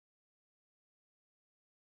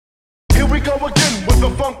go again with the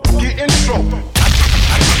funky intro.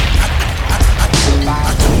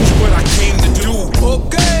 I told you what I came to do.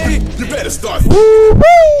 Okay, you better start. The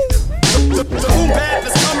boom bap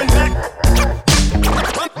is coming back.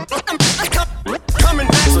 Coming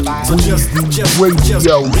back. So just your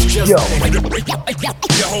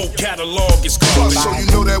whole catalog is gone. So you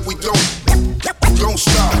know that we don't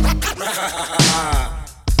stop.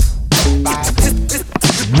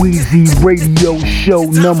 Weezy Radio Show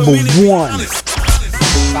number 1. This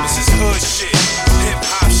is hood shit, hip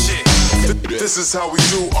hop shit. This is how we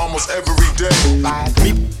do almost every day.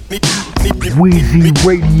 Weezy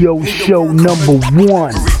Radio Show number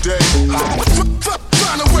 1. Every day.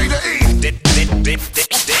 Find a way to eat.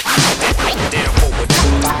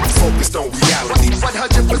 Focused on reality.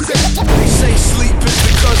 100%. They say sleep is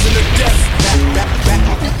the cousin of death.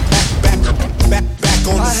 Back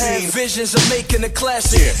on the scene. I had visions of making a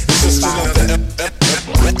classic. Yeah, this is another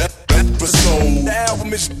episode. The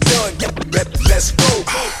album is done. Let's go.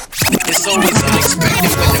 It's always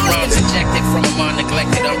unexpected when the rhymes ejected from a mind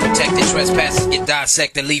neglected, unprotected. Trespassers get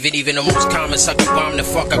dissected, leaving even the most common sucker bomb the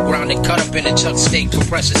fuck up, grounded, cut up in a chuck steak,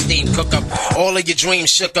 compressor steam, cook up. All of your dreams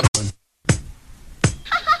shook up.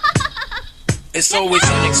 It's always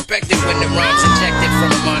unexpected when the rhymes ejected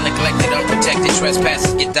from a mind neglected, unprotected.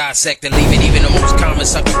 Trespassers get dissected, leaving even the most common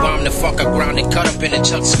sucker bomb the fuck up, grounded, cut up in a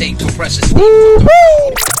chuck steak, compressor steam, cook up.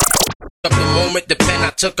 The moment the pen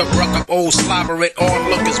I took up, ruck up, old slobber it,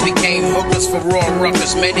 onlookers became hookers for raw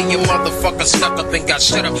ruckers. Many of you motherfuckers stuck up and got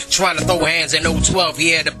shut up, trying to throw hands in 012.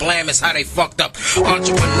 Yeah, the blame is how they fucked up.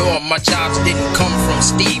 Entrepreneur, my jobs didn't come from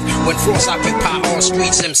Steve. When frost occupy all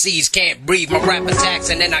streets, MCs can't breathe. My rap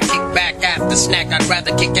attacks and then I kick back after snack. I'd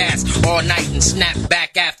rather kick ass all night and snap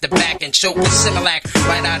back after back and choke the Similac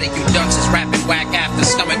right out of you dunces. Rapping whack after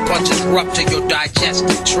stomach punches rupture your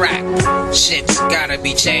digestive tract. Shit's gotta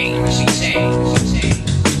be changed.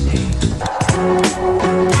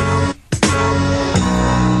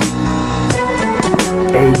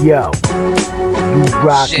 Hey yo, you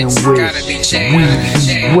rockin' with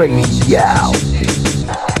Weezy Radio.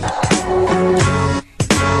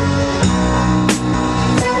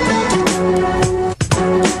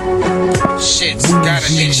 Shit's gotta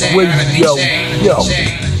be changed.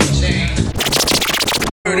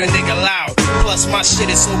 Heard a nigga loud. Plus my shit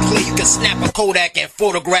is so clear you can snap a Kodak and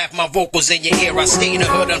photograph my vocals in your ear. I stay in the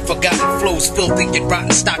hood, unforgotten flows, filthy and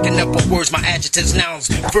rotten, stocking up with words, my adjectives, nouns,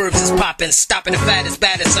 verbs is popping, stopping the fattest,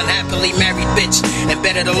 baddest, unhappily married bitch. And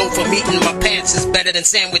better the loaf of meat in my pants is better than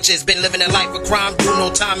sandwiches. Been living a life of crime, do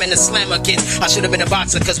no time in the slammer kids. I should have been a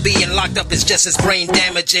boxer cause being locked up is just as brain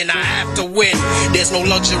damaging. I have to win. There's no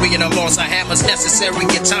luxury in a loss. A hammer's necessary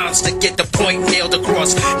at times to get the point nailed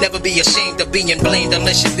across. Never be ashamed of being blamed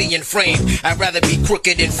unless you're being framed. I'd rather be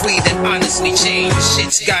crooked and free than honestly changed.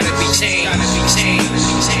 Shit's gotta be changed.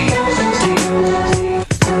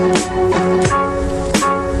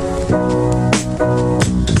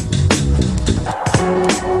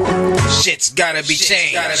 Shit's gotta be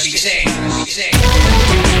changed.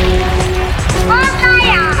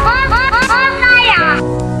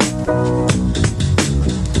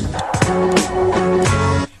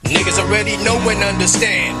 Niggas already know and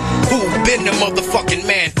understand who been the motherfucking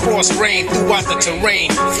man. Cross rain throughout the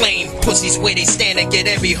terrain. Flame pussies where they stand and get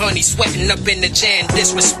every honey sweating up in the jam.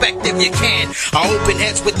 Disrespect if you can. I open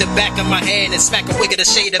heads with the back of my hand and smack a wig of the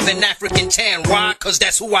shade of an African tan. Why? Cause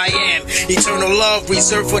that's who I am. Eternal love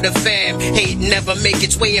reserved for the fam. Hate never make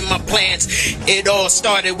its way in my plans. It all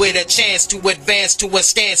started with a chance to advance to a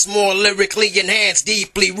stance more lyrically enhanced,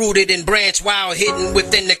 deeply rooted in branch while hidden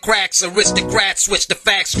within the cracks. Aristocrats switch the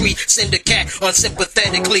facts. Street syndicate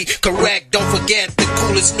unsympathetically correct. Don't forget the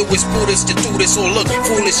coolest, newest Buddhists to do this or look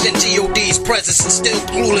foolish in G.O.D's presence and still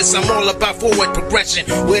clueless. I'm all about forward progression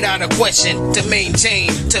without a question. To maintain,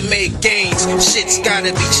 to make gains, shit's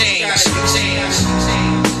gotta be changed.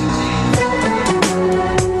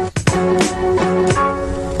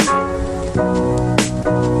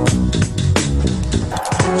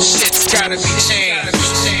 Shit's gotta be changed.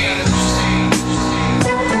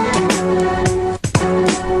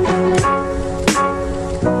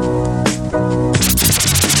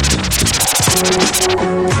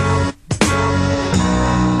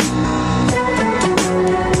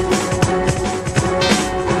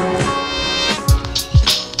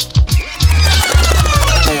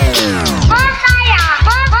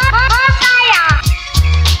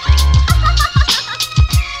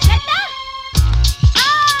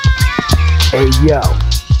 Hey yo,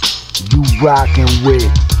 you rockin'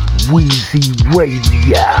 with Weezy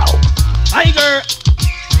Radio. Tiger,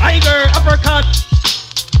 uppercut.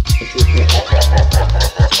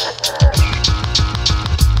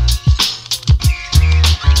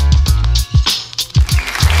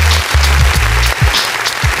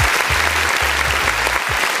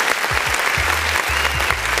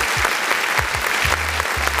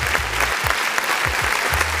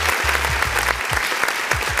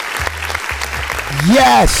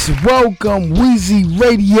 Yes, welcome Weezy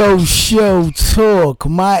Radio Show Talk,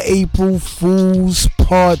 my April Fool's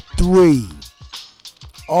Part 3.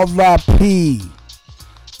 R.I.P.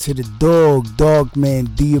 to the Dogman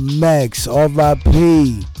DMX.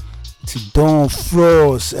 R.I.P. to Dawn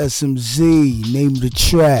Frost, SMZ, name of the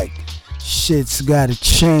track. Shit's gotta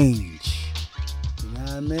change. You know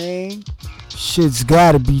what I mean? Shit's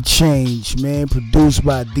gotta be changed, man. Produced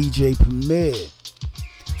by DJ Premier.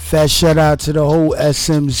 Fat shout out to the whole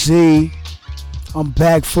SMZ. I'm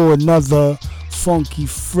back for another funky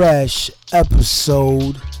fresh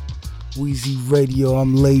episode. Weezy Radio,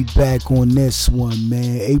 I'm laid back on this one,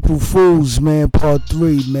 man. April Fools, man, part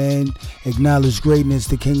 3, man. Acknowledge greatness,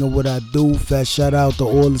 the king of what I do. Fat shout out to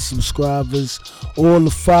all the subscribers, all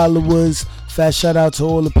the followers. Fat shout out to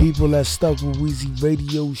all the people that stuck with Weezy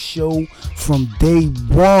Radio Show from day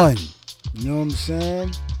one. You know what I'm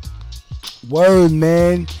saying? Word,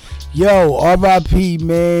 man. Yo, R.I.P.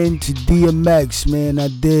 man to DMX, man. I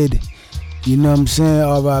did. You know what I'm saying?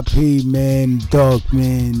 R.I.P. man, Dog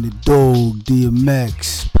man, the dog,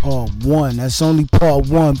 DMX, part 1. That's only part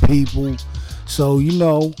 1, people. So, you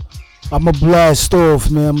know, I'ma blast off,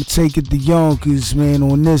 man. I'ma take it to Yonkers, man,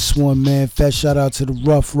 on this one, man. Fat shout out to the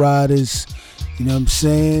Rough Riders. You know what I'm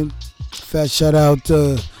saying? Fat shout out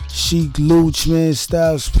to Sheik Luch, man,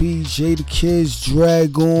 Styles P, Jada Kids,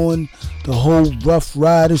 Dragon, the whole Rough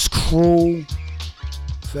Riders crew.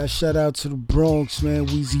 Fat shout out to the Bronx, man.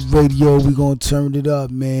 Weezy Radio, we gonna turn it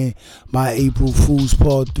up, man. My April Fool's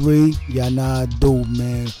Part 3. Y'all know how I do,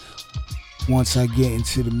 man. Once I get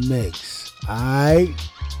into the mix. Alright?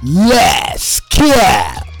 Let's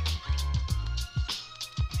go!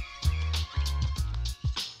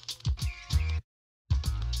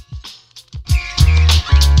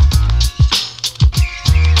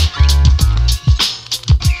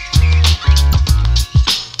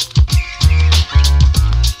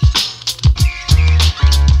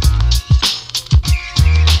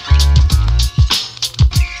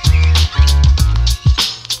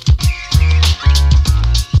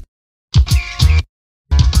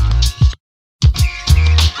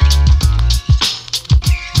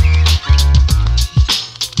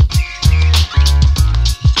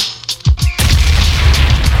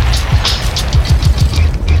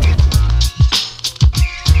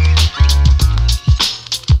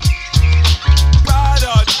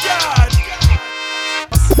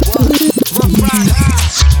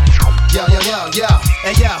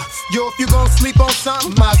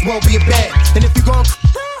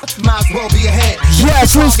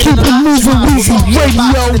 Let's keep it moving, Weezy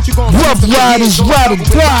Radio. Rough Riders, ride or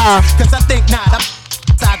die. Cause I think not,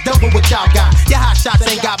 I double what y'all got. Your hot shots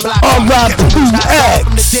ain't got block. Alright,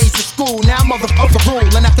 from the days of school, now motherfucker rule.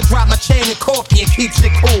 And I have to drop my chain and coffee and keep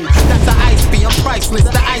shit cool. That's the ice be, I'm priceless,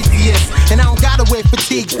 the iciest. And I don't gotta wear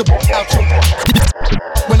fatigues to out you.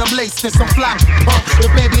 When I'm laced in some fly punk, the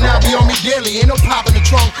baby now be on me daily, ain't no pop in the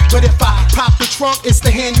trunk. But if I pop the trunk, it's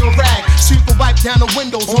to hand you a rag. Shoot the wipe down the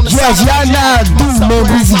windows on the side. Yes, y'all know I do, man.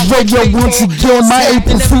 Weezy Radio once again. My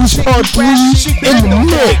April Fool's Part 3 in the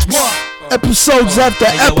mix. Episodes after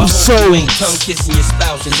episodes. You ain't tongue kissing your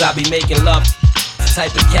spouse, cause I be making love.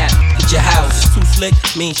 Type of cat, at your house. Too slick,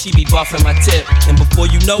 mean she be buffing my tip. And before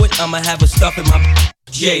you know it, I'ma have her stuff in my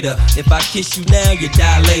Jada. If I kiss you now, you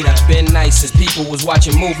die later. Been nice since people was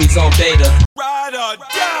watching movies on beta. Ride or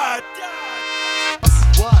die.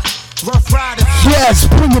 What? Rough Riders. Yes,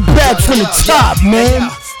 bring it back from the top,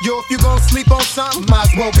 man. Yo, if you gon' sleep on something,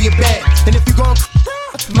 might as well be a bed. And if you gon'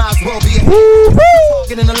 might as well be a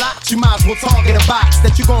talking in a lot, you might as well target a box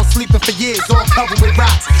that you gon' sleep in for years, all covered with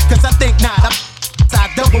rocks. Cause I think not, I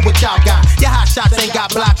double what y'all got. Your hot shots ain't got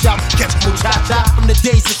blocks, y'all catch a muchacha. From the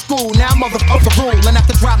days of school, now motherfucker rule. And I have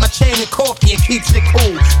to drop my chain and coffee and keep shit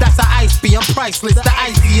cool. That's how ice be, I'm priceless, the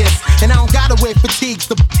iciest. And I don't gotta wear fatigues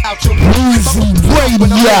to out your Weezy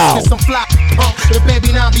Radio. Some fly punk, the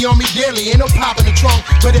baby now be on me daily, ain't no pop in the trunk.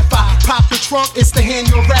 But if I pop the trunk, it's to hand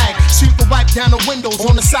you a rag. Shoot the wipe down the windows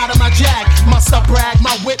on the side of my Jag. Must I brag,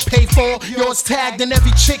 my whip paid for, yours tagged. And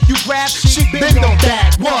every chick you grab, she been on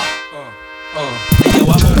bag. What? Hey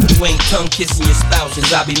yo, I hope you ain't tongue kissing your spouse,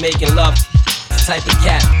 cause I be making love. Type of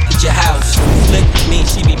cat, at your house. Flick, mean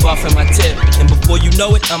she be buffing my tip. And before you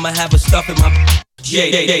know it, I'ma have her stuff in my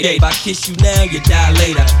If I kiss you now, you die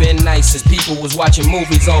later. Been nice since people was watching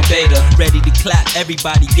movies on beta. Ready to clap,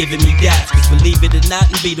 everybody giving me daps. Cause believe it or not,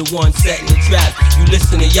 and be the one setting the trap. You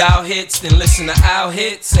listen to y'all hits, then listen to our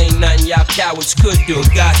hits. Ain't nothing y'all cowards could do,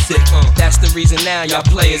 gossip. That's the reason now y'all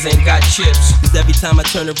players ain't got chips. Cause every time I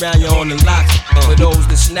turn around, you're on the lock. For those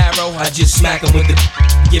that's narrow, I just smack them with the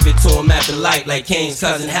give it to them at the light like Kane's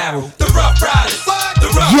cousin Harold. The Rough Riders.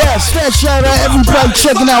 Yes, fat shout out everybody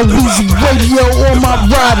checking out Weezy Radio, all my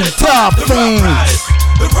Ride or Die fans.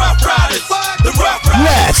 The Rough Riders. The Rough Riders.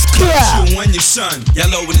 Let's go. You and your son,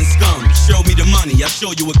 y'all over the scum. Show me the money, I'll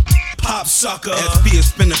show you a pop sucker. SP is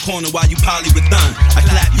spin the corner while you poly with done. I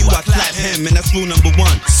clap you, I clap him, and that's rule number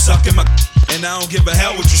one. Sucking my and I don't give a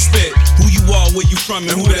hell what you spit. Who you are, where you from,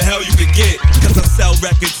 and who the hell you could get. Cause I sell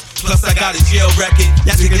records. Plus I got a jail record.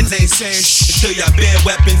 Y'all niggas ain't saying shit until y'all bear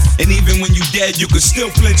weapons. And even when you dead, you can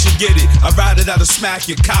still flinch and get it. I ride it out to smack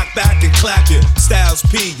you, cock back and clap you. Styles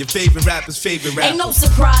P, your favorite rapper's favorite rapper. Ain't no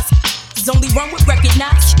surprise, it's only run with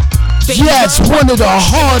recognized. Yes, one of the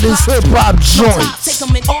hardest hip hop joints. Take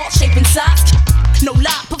them in all shape and size. No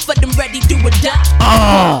lie, put for them ready, do or die.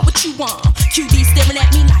 What you want? QD staring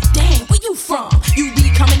at me like, dang, where you from? You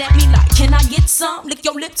be coming at me like, can I get some? Lick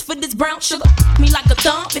your lips for this brown sugar. Me like a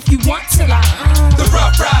thumb if you want to lie. The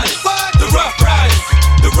Rough Riders. The Rough Riders.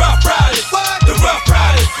 The Rough Riders. The Rough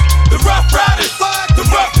Riders. The Rough Riders. The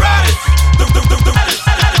Rough Riders. The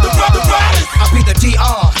Rough Riders. I be the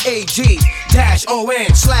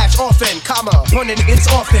DRAG-ON/orphan, comma, running it's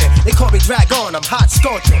often. They call me Dragon, I'm hot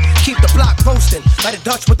scorching. Keep the block roasting, like a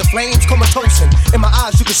Dutch with the flames comatosing. In my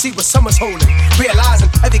eyes you can see what summer's holding.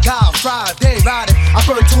 Realizing every guy I fried, they ain't riding. I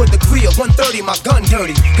burn to a degree of 130, my gun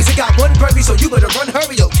dirty. Cause it got one berry, so you better run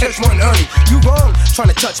hurry or catch one early. You wrong,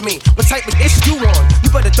 trying to touch me. What type of issue you on?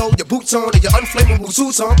 You better throw your boots on or your unflammable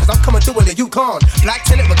suits on. Cause I'm coming through in the Yukon. Black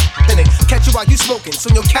tenant with in it. Catch you while you smoking.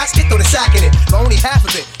 So in your casket, throw the sack in it. But only half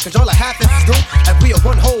of it. Cause all I half is do. And we are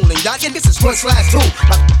one hole and y'all get this is 1/2.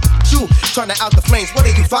 My you trying to out the flames. What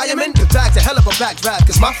are you, fireman? The bag's a hell of a backdraft.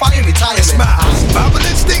 Cause my fire retirement. It's my survival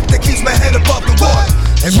instinct that keeps my head above the water.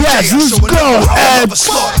 Yes, let's go, Ed.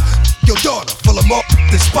 Your daughter full of more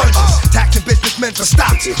than sponges. Taxing businessmen for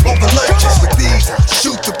stocks over lunches. With these,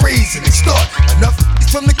 shoot the breeze and extort enough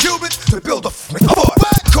from the Cubans to build a fort.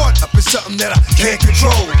 Caught up in something that I can't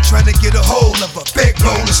control. Trying to get a hold of a big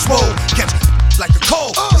roll of swole. Catch like a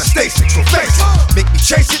cold, and I stay 6 foot face it. Make me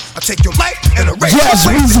chase it, I take your life and erase it. Yes,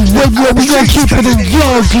 Weezy Radio, we gon' keep it in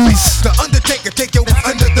Yankees. The Undertaker take your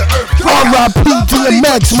under the earth. R.I.P.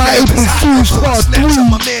 DMX, my April Fool's Part 3. Snatch up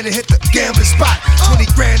my man and hit the gambling spot. 20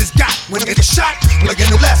 grand is got when I get shot. Like in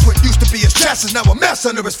the last what used to be his chest is now a mess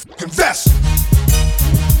under his fucking vest.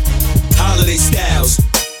 Holiday styles.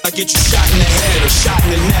 I get you shot in the head or shot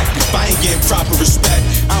in the neck if I ain't getting proper respect.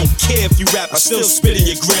 I don't care if you rap, I still spit in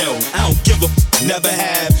your grill. I don't give a never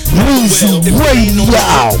have, never will. If you ain't no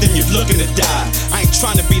good, then you're looking to die. I ain't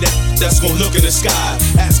trying to be that's gonna look in the sky.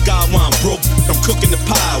 Ask God why I'm broke, I'm cooking the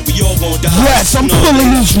pie. We all gonna die. Yes, I'm pulling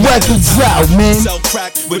these records out, man. Sell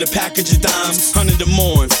crack with a package of dimes. 100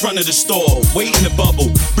 more in front of the store, waiting to bubble.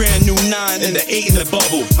 Brand new 9 and the 8 in the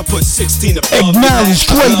bubble. I put 16 above. Acknowledge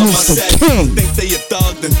greatness, the king. Think they a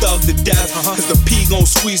thug, then thug to death. Cause the P gon'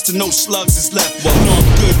 squeeze till no slugs is left. Well, no, I'm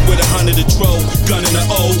good with 100 to throw. Gun in the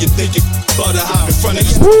O, you think you butter hop in front of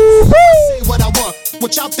you. Say what I want,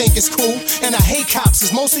 what y'all think is cool. And I hate cops,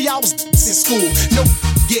 cause most of y'all was in school. No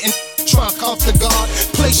getting trunk off the guard.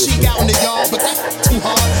 Play chic out in the yard, but that's too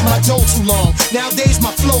hard. My dough too long. Nowadays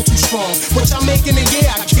my flow too strong. What y'all make in a year,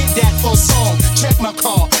 I get that for a song. Check my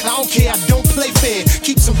car, I don't care, I don't play fair.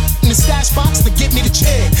 Keep some in the stash box to get me the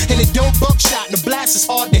chair. And it don't buckshot, and the blast is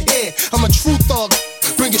hard to hear. I'm a true thug,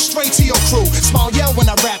 bring it straight to your crew. Smile yell when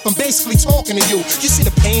I rap, I'm basically talking to you. You see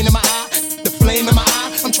the pain in my eye, the flame in my eye.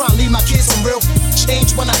 I'm trying to leave my kids some real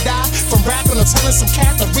change when I die. From rapping or telling some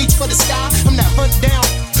cat to reach for the sky. I'm not hunt down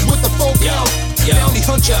with the folk out. Bounty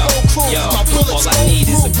hunt your whole crew. My bullets all I need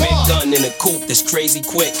is a big gun in a coupe that's crazy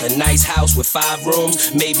quick. A nice house with 5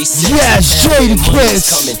 rooms, maybe 6. Yes, Jada Kiss.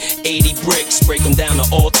 Coming 80 bricks, break them down to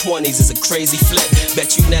all 20s is a crazy flip.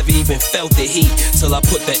 Bet you never even felt the heat till I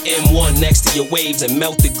put the M1 next to your waves and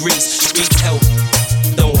melt the grease. Streets help.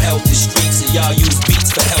 Don't help the streets, and y'all use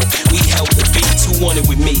beats for help. We help the beats. Who want it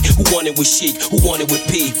with me? Who want it with Sheik? Who want it with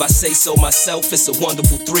P? If I say so myself, it's a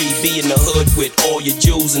wonderful 3. Be in the hood with all your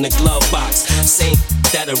jewels in the glove box. Same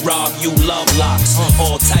that'll rob you, love locks.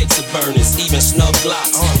 All types of burners, even snub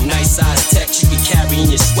glocks. Nice size text you can carry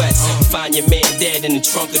in your sweats. Find your man dead in the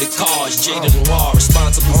trunk of the cars. Jada Noir,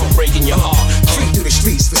 responsible for breaking your heart. Creep through the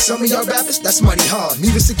streets. For some of y'all rappers, that's mighty hard.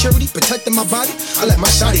 Needing security, protecting my body, I let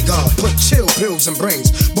my shotty guard. Put chill pills and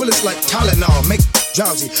brains. Bullets like Tylenol Tylenol, make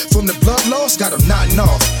drowsy. From the blood loss, got them nodding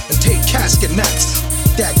off and take casket naps.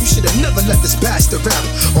 That you should have never let this bastard rap.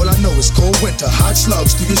 All I know is cold winter, hot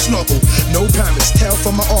slugs through your snorkel. No parents, tell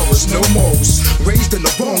from my auras, no morals. Raised in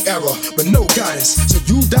the wrong era, but no guidance. So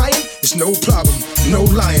you dying? It's no problem, no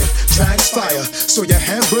lying. Drags fire, so your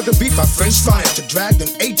hamburger beef I French frying. To drag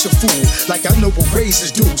them ate your fool, like I know what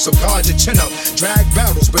razors do. So guard your chin up, drag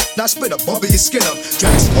barrels, but not spit a bubble your skin up.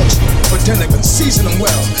 Drag smokes, but then they can season them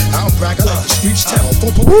well. I don't brag, I let the streets tell.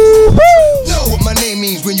 Know what my name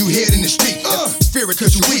means when you hear it in the street. Fear it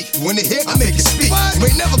cause you weak. When they hit, I make it speak. You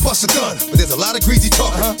ain't never bust a gun, but there's a lot of greasy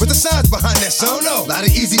talking. With the signs behind that, son. A lot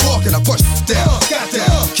of easy walking. I push down, got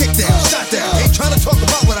down, kick down, shot down. Ain't trying to talk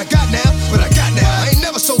about what I got now, but I got now. I ain't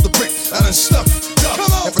never sold the brick. I done stuck.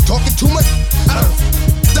 If we're talking too much, I don't.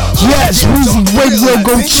 Yes, Weezy Radio,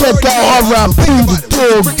 go check out R.I.P. the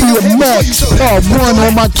Dog DMX, part 1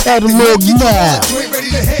 on my catalog now. You ain't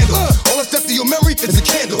ready to handle. All that's left of your memory is a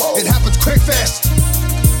candle. It happens quick, fast.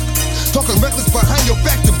 Talking reckless behind your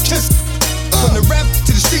back, them kiss. From the rap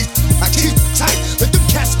to the street, I keep tight. Let them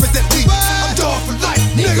cats spit that beat. I'm dog for life,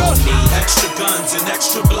 nigga. Need extra guns and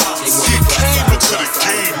extra blocks. He came into the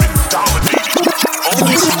game and dominated.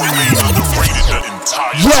 Only to remain underrated the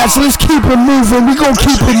entire time. Yes, let's keep it moving. We gon'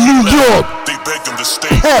 keep it New York. They begged him to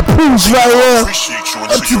stay. Papoose right here. Appreciate you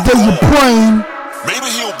Up until to you're your brain.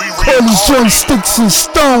 Maybe he'll be Call these joint sticks and the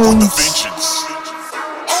stones. vengeance.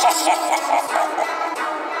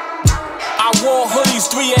 I wore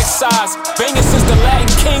hoodies 3X size, banging since the Latin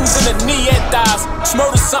Kings in the knee and thighs.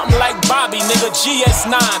 Smurder something like Bobby, nigga,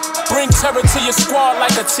 GS9. Bring terror to your squad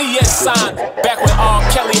like a TS sign. Back when R.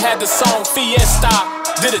 Kelly had the song Fiesta.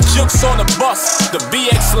 Did a jukes on the bus, the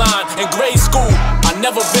BX line. In grade school, I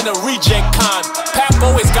never been a reject kind. Pap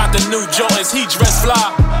always got the new Jordans, he dressed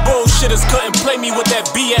fly. Bullshitters couldn't play me with that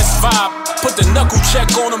BS vibe. Put the knuckle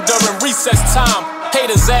check on them during recess time.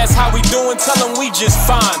 Haters ask how we doing, tell them we just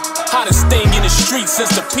fine. Hottest thing in the street since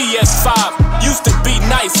the PS5. Used to be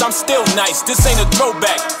nice, I'm still nice, this ain't a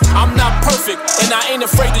throwback. I'm not perfect, and I ain't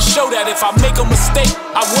afraid to show that. If I make a mistake,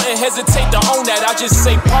 I wouldn't hesitate to own that. I just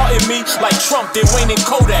say pardon me, like Trump did Wayne and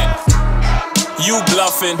Kodak. You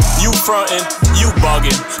bluffing, you frontin', you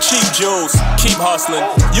bugging. Cheap jewels, keep hustling.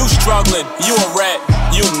 You struggling, you a rat,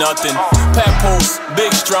 you nothing. Papoose,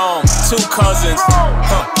 big strong, 2 cousins.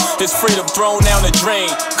 His freedom thrown down the drain,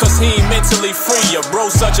 cause he ain't mentally free. Your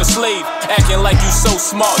bro such a slave, acting like you so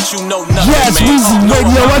smart, you know nothing. Yes, man. Weezy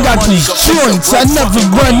Radio, I got these joints, I never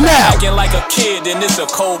run out. Acting like a kid, and it's a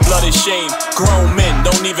cold-blooded shame. Grown men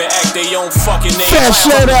don't even act their own fucking name. Fair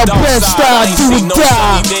shout out, best style, do or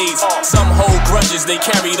die. Some hold grudges, they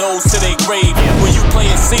carry those to their grave. When you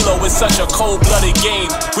playing CeeLo, it's such a cold-blooded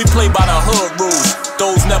game. We play by the hood rules,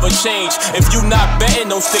 those never change. If you not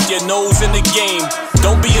betting, don't stick your nose in the game.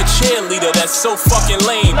 Don't be a cheerleader, that's so fucking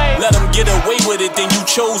lame. Let him get away with it, then you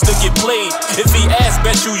chose to get played. If he ass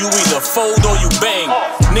bet you, you either fold or you bang.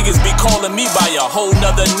 Niggas be calling me by a whole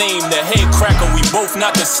nother name. The head cracker, we both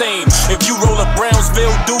not the same. If you roll a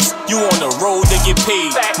Brownsville deuce, you on the road to get paid.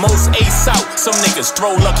 Most ace out, some niggas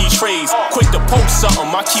throw lucky trades. Quick to poke something,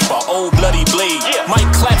 I keep an old bloody blade. Might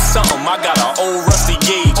clap something, I got an old rusty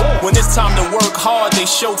gauge. When it's time to work hard, they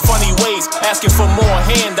show funny ways. Asking for more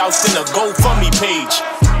handouts than a GoFundMe page.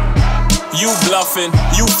 You bluffing,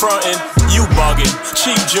 you frontin', you bugging.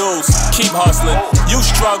 Cheap jewels, keep hustling. You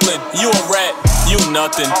struggling, you a rat, you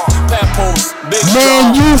nothing. Papoose, big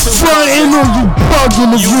Man, you frontin' or you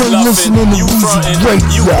bugging if you ain't listening to you Weezy frontin', Radio.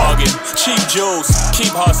 you bugging. Cheap jewels,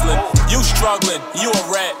 keep hustling. You struggling, you a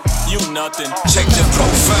rat, you nothing. Check the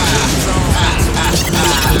profile.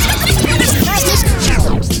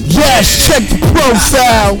 Yes, check the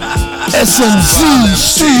profile. SMZ,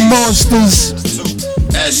 Street Monsters.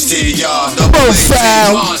 STR,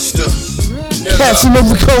 Profile. monster. Catching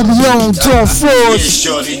over Corleone, John Yeah, Ford.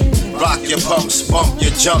 shorty. Rock your pumps, bump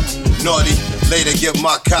your jump. Naughty. Later give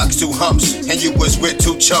my cocks 2 humps. And you was with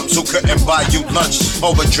 2 chumps who couldn't buy you lunch.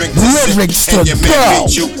 Over drink to Lyrics sip. And to your go. man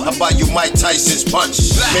beat you. I buy you Mike Tyson's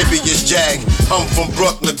punch. Maybe it's Jag. I'm from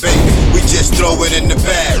Brooklyn, baby. We just throw it in the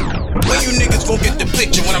bag. When you niggas gon' get the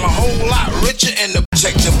picture when I'm a whole lot richer and the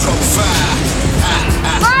Check the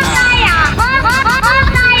profile.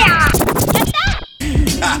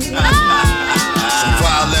 Some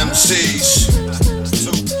wild MCs.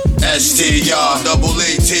 STR, double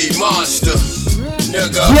AT monster.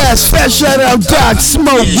 Nigga. Yes, fat shout out Doc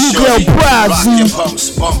Smoke, Miguel Rock your Brazzi. pumps,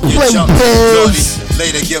 bump your Play jump. pills. Naughty.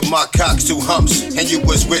 Later give my cocks 2 humps. And you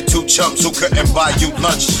was with 2 chumps who couldn't buy you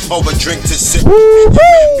lunch. Over drink to sip. And your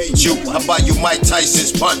man beat you. I buy you Mike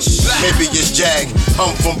Tyson's punch. Maybe it's Jag.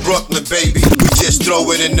 I'm from Brooklyn, baby. We just throw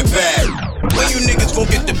it in the bag. When you niggas gon'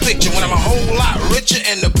 get the picture? When I'm a whole lot richer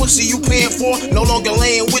and the pussy you paying for no longer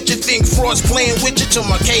laying with you. Think fraud's playing with you till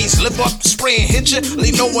my case slip up, spray and hit you.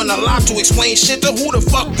 Leave no one alive to explain shit to. Who the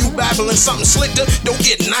fuck you babbling something slick to? Don't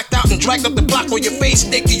get knocked out and dragged up the block on your face,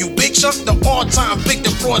 nigga. You big shot the all-time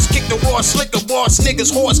victim frauds. Kick the raw slicker boss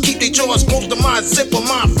niggas horse. Keep their jaws close to my zipper.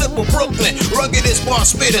 My flipper Brooklyn. Ruggedest bar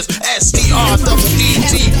spitters. STR double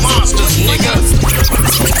DT monsters, nigga.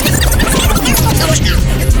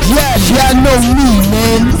 Yes, y'all know me,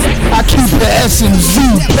 man. I keep the SMZ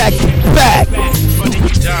back to back.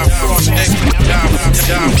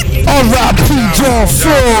 R.I.P. John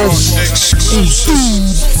Frost.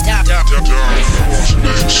 Indeed.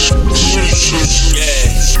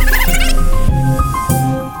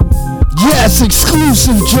 Yes,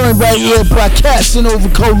 exclusive joint right here, broadcasting over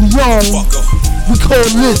Coleon. We call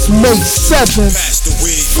this May 7th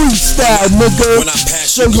freestyle, nigga.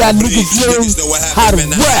 Show y'all niggas learn how to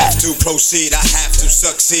rap. To proceed, I have to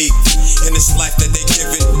succeed in this life that they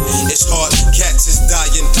giving. It's hard, cats is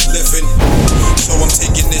dying, living. So I'm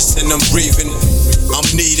taking this and I'm breathing. I'm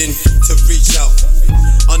needing to reach out.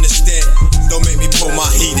 Understand, don't make me pull my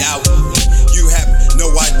heat out. You have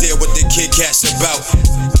no idea what the Kid Cash about.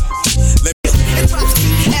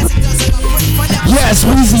 Yes,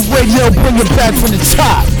 Weezy Radio, bring it back from the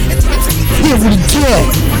top. Here we again.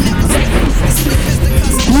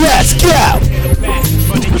 Let's go.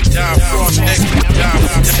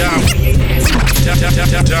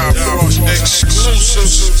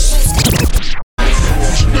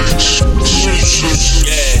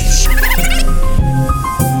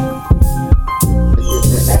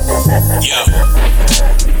 Yeah,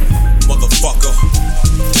 motherfucker.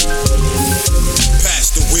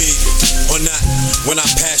 Pass the weed or not. When I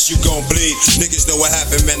pass, you gon' bleed. Niggas know what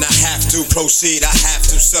happened, man. I have to proceed. I have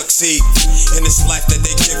to succeed in this life that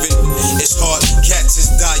they giving. It's hard, cats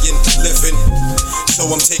is dying, living. So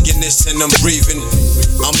I'm taking this and I'm breathing.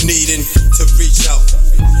 I'm needing to reach out.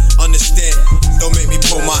 Understand, don't make me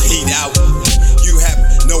pull my heat out. You have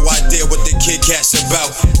no idea what the Kid Cash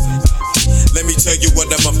about. Let me tell you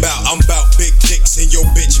what I'm about. I'm about big dicks in your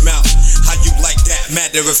bitch mouth. How you like that?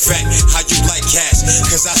 Matter of fact, how you like cash?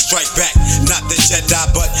 Cause I strike back, not the Jedi,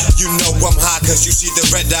 but you know I'm high cause you see the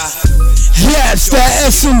red eye. Yes,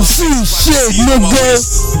 that SMC shit, nigga.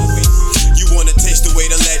 You wanna taste the way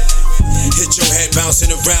the lead hit your head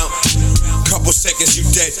bouncing around. Couple seconds you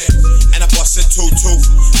dead, and I bust a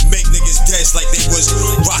 2-2. Make niggas dance like they was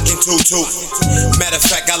rockin' tutu. Matter of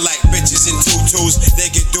fact, I like bitches in tutus.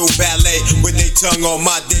 They can do ballet with their tongue on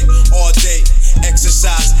my dick all day.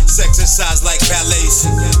 Exercise, sexercise like ballets.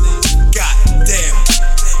 God damn,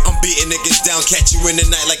 I'm beating niggas down, catch you in the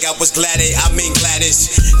night like I was Gladys. I mean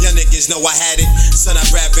Gladys. Young niggas know I had it. Son, I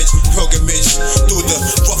ravage, pilgrimage through the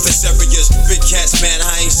roughest areas. Big cats, man,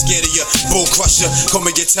 I ain't scared of ya. Bull crusher, call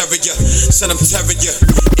me your terrier. Son, I'm tearing ya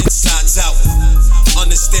insides out.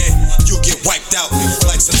 Understand, you get wiped out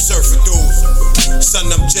like some surfer dudes. Son,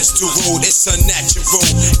 I'm just too rude. It's unnatural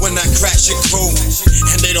when I crash your crew,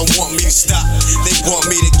 and they don't want me to stop. They want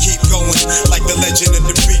me to keep going like the legend of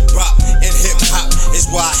the beat pop and hip hop. Is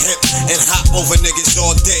why I hip and hop over niggas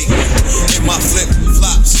all day in my flip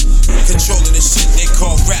flops. Controlling the shit they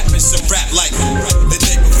call rap. It's a rap like the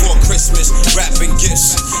day before Christmas. Rapping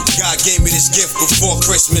gifts. God gave me this gift before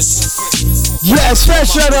Christmas. Yes, fat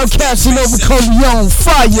shout out Captain over Coleon.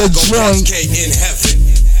 Fire joint. In heaven.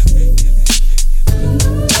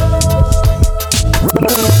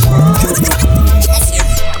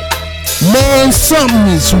 Man, something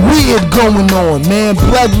is weird going on, man.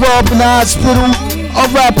 Black Rob in the hospital.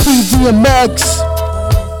 R.I.P. DMX.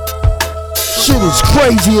 Shit is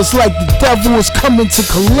crazy. It's like the devil is coming to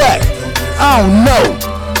collect. I don't know.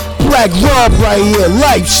 Black Rob right here.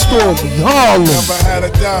 Life story. Harlem. Never had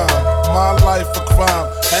a dime. My life a crime.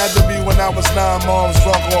 Had to be when I was 9, moms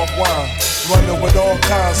drunk off wine. Running with all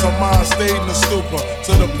kinds, her mind stayed in the stupor.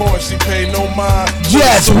 To the point she paid no mind.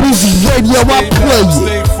 Yes, Weezy Radio, I play you.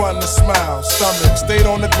 Stayed front and smile. Stomach stayed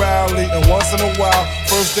on the ground, eating once in a while.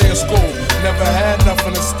 First day of school, never had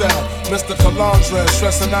nothing to style. Mr. Calandra,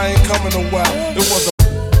 stressing I ain't coming a while. It was a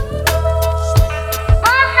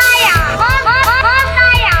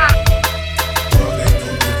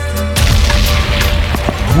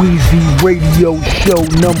Weezy Radio Show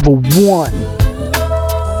number 1.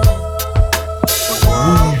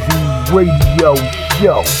 Weezy Radio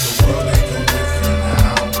Show.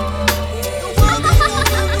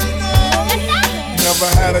 Never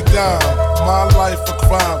had a dime. My life a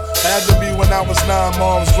crime. Had to be when I was 9,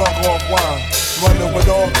 moms drunk off wine. Running with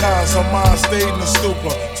all kinds, her mind stayed in the stupor.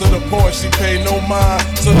 To the point she paid no mind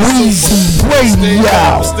to the Weezy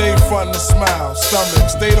Radio. Stay front and smile. Stomach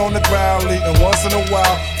stayed on the ground, eating once in a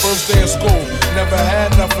while. First day of school, never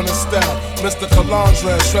had nothing to style. Mr.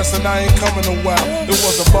 Calandra, stressing I ain't coming a while. It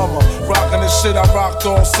was a bummer, rocking the shit I rocked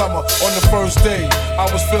all summer. On the first day, I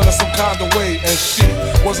was feeling some kind of way, and shit,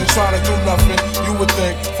 wasn't trying to do nothing. You would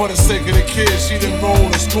think, for the sake of the kids, she didn't roll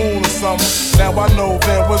in school or something. Now I know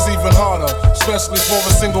that was even harder, especially for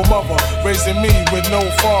a single mother, raising me with no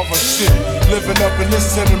father. Shit, living up in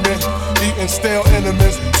this tenement, eating stale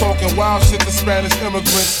enemies, talking wild shit to Spanish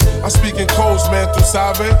immigrants. I speak in codes, man, tu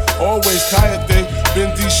sabe, always cállate,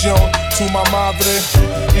 bendición to my madre.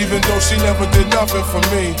 Even though she never did nothing for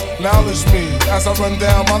me, acknowledge me as I run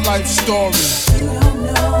down my life story. You don't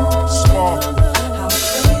know Smart. how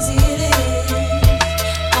crazy it is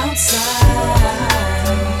outside.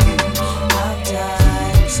 I've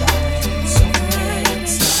died inside, so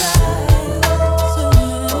inside.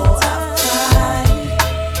 Oh, I've cried.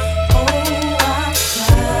 Oh, I've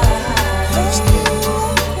cried.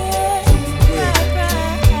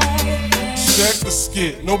 Check the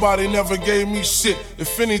skit, nobody never gave me shit.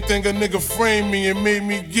 If anything, a nigga framed me and made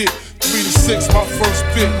me get 3 to 6, my first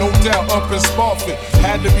bit, no doubt, up in Spofford.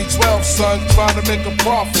 Had to be 12, son, trying to make a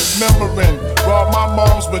profit. Memorin', robbed my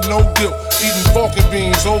moms with no guilt. Eating pork and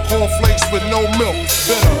beans, old cornflakes with no milk.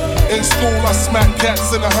 Bitter. In school, I smacked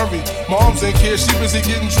cats in a hurry. Moms ain't care, she busy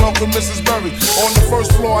getting drunk with Mrs. Berry. On the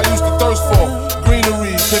first floor, I used to thirst for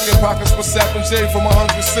greenery. Picking pockets with Sap and J from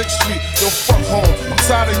 106th Street. Yo, fuck home. I'm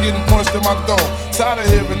tired of getting punched in my dome. Tired of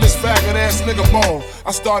hearing this faggot ass nigga bone.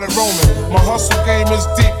 I started roaming. My hustle game is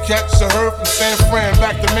deep. Catch a herd from San Fran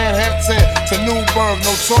back to Manhattan to Newburgh,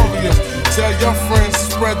 notorious. Tell your friends,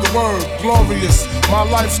 spread the word. Glorious. My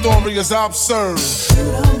life story is absurd.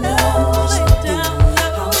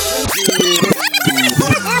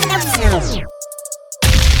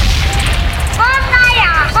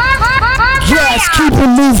 Yes, keep it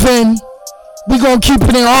moving. We gon' keep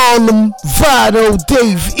it in Harlem. Vado,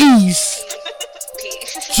 Dave East,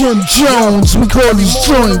 Jim Jones. We call these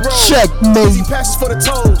joint checkmate. Easy passes for the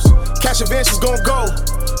toes. Cash advances gon' go.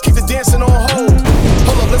 Keep the dancing on hold.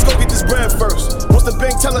 Hold up, let's go get this bread first. Once the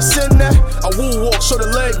bank tell us send that, I woo walk, show the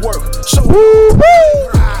leg work. Show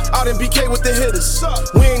out in BK with the hitters.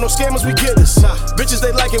 We ain't no scammers, we get us. Bitches,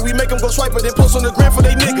 they like it, we make them go swipe it, then post on the gram for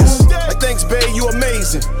they niggas. Like, thanks, babe, you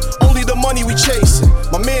amazing. Only the money we chasing.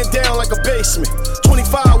 My man down like a basement.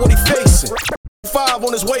 25, what he facing? 5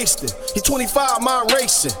 on his wasted. He 25, mine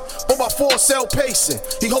racing. 4x4 cell pacing.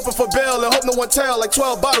 He hoping for bail and hope no one tell. Like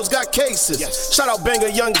 12 bottles got cases. Yes. Shout out Banger,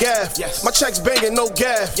 Young Gaff. Yes. My checks banging, no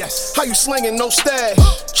gaff. Yes. How you slinging, no stash.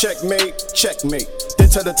 Checkmate, checkmate. Then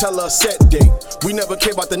tell the teller a set date. We never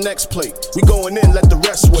care about the next plate. We going in, let the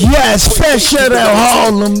rest wait. Yes, fresh out of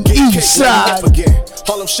Harlem, East Side.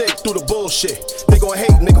 Harlem shake through the bullshit. They gon'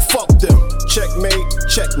 hate, nigga, fuck them. Checkmate,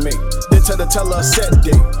 checkmate. Then tell the teller a set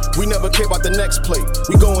date. We never care about the next plate.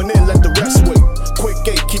 We going in, let the rest wait. Quick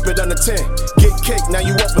gate, keep it under 10. Get cake, now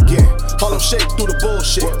you up again. Harlem shake through the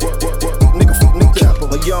bullshit. Nigga, fuck nigga.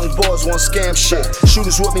 My young boys want scam shit.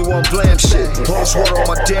 Shooters with me want blam shit. Boss water on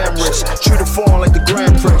my damn wrist. Treat a phone like the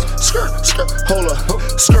Grand Prix. Skirt, skirt, hold up.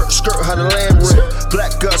 Skirt, skirt, how the lamb rip.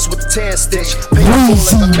 Black Gus with the tan stitch.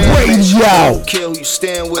 Weezy Radio. Kill who you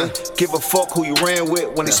stand with. Give a fuck who you ran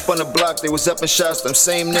with. When they spun the block, they was up in shots. Them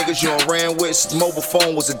same niggas you on ran with. Mobile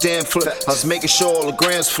phone was a damn flip. I was making sure all the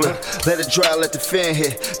grams flip. Let it dry, let the fan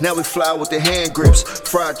hit. Now we fly with the hand grips.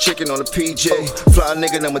 Fried chicken on the PJ. Fly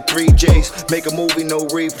nigga number 3 J's. Make a movie, no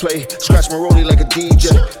replay. Scratch my rollie like a DJ.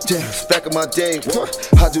 Damn, back in my day,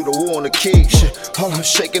 I do the war on the key. All I'm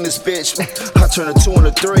shaking this bitch. I turn a 2 and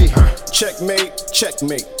a 3. Checkmate,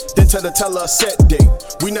 checkmate. Then tell the teller a set date.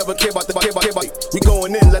 We never care about the We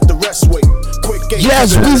going in, let the rest wait. Quick gate.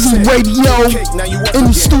 Yes, Weezy Radio in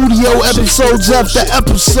the studio, episodes after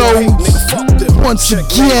episodes. Once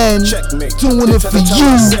again, doing it for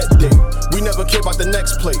you. We never care about the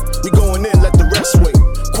next plate. We going in, let the rest wait.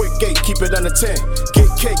 Quick gate, keep it under 10. Get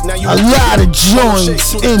cake, now you a lot of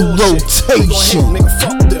joints in rotation.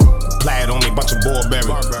 Plaid on me, bunch of Burberry,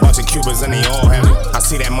 bunch of Cubans and they all heavy. I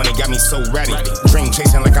see that money got me so ready. Dream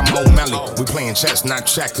chasing like I'm O'Malley. We playing chess, not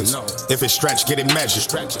checkers. If it's stretch, get it measured.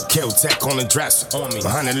 Kill tech on the dresser. 100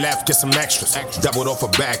 left, get some extras. Doubled off a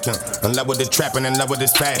back end. In love with the trap and in love with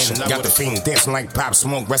this fashion. Got the fiend dancing like Pop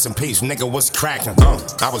Smoke. Rest in peace, nigga, what's cracking?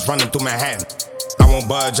 I was running through Manhattan. I won't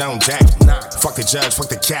budge, I don't jack. Fuck the judge, fuck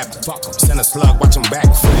the captain. Send a slug, watch him back.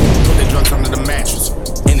 Put the drugs under the mattress.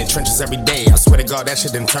 In the trenches every day. I swear to God, that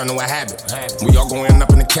shit didn't turn to a habit. We all going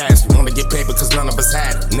up in the cash. We wanna get paid because none of us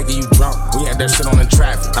had it. Nigga, you drunk. We had that shit on the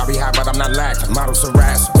traffic. I be high, but I'm not lacking. Models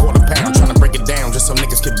harass. £1/4, trying to break it down just so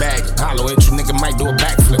niggas can bag it. Hollow at you, nigga might do a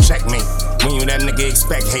backflip. Check me. When you you that nigga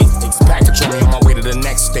expect hate. Package on me on my way to the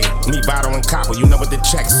next state. Me, Votto, and Copper, you know what the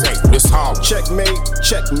checks say. It's hard. Checkmate,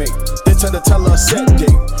 checkmate. Then tell us set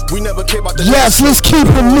date. We never care about the yes, let's keep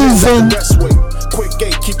it moving. Best way. Quick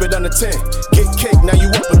gate, keep it under 10. Get cake, now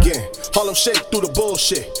you up again. Harlem shake through the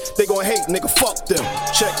bullshit. They gon' hate, nigga, fuck them.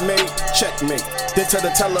 Checkmate, checkmate. Then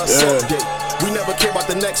tell us set date. We never care about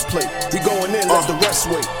the next plate. We going in, let the rest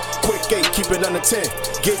wait. Quick gate, keep it under 10.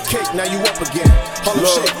 Get cake, now you up again. Harlem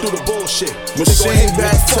shake through the bullshit. Machine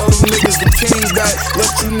back, tell them niggas the king back.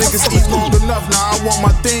 Let you niggas eat long enough, now I want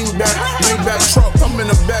my thing back. Lean back truck, I'm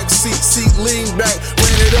in the back seat lean back.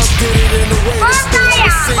 Ran it up, did it in the way they still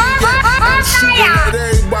haven't seen yet. I'm shooting at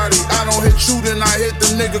everybody. I don't hit you, then I hit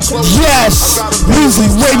the nigga close. Yes, Weezy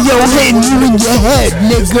Radio hitting you in your head,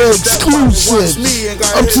 nigga. Exclusive.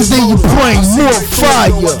 Up to date, you bring more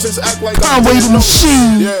fire. Conway the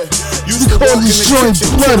Machine. We call this joint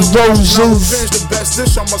Blood Roses. The best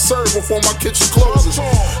dish I'ma serve before my kitchen closes.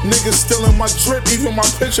 Niggas stealing my drip, even my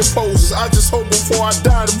picture poses. I just hope before I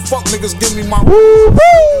die, them fuck niggas give me my.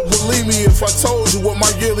 Believe me if I told you what my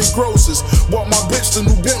yearly gross is. Bought my bitch the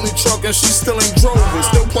new Bentley truck and she still ain't drove it.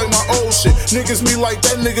 Still play my old shit. Niggas me like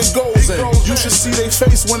that nigga goes in. You should see they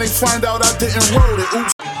face when they find out I didn't wrote it.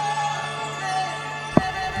 Oops.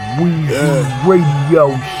 Weezy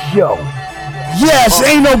Radio Show. Yes,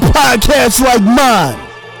 ain't no podcast like mine.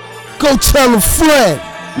 Go tell a friend.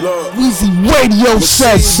 Weezy Radio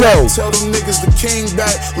said so. Tell them niggas the king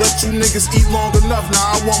back. Let you niggas eat long enough.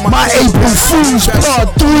 Now I want my April Fool's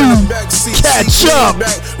Part 3. Catch up.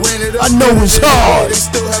 I know it's hard. They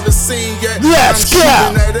still haven't seen yet. Yes,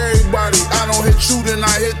 I'm shooting at everybody. I don't hit you, then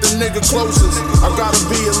I hit the nigga closest. I gotta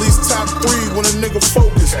be at least top 3 when a nigga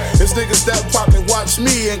focus. It's niggas that pocket watch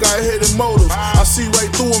me and got hidden motives. I see right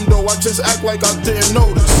through them though. I just act like I didn't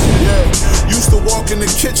notice. Yeah, used to walk in the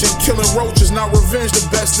kitchen killing roaches. Now revenge the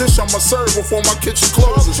best dish I'ma serve before my kitchen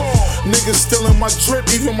closes. Niggas stealing my drip,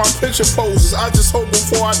 even my picture poses. I just hope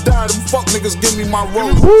before I die, them fuck niggas give me my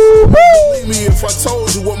roses. Believe me if I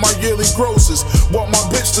told you what my yearly gross is. Bought my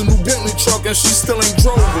bitch the new Bentley truck and she still ain't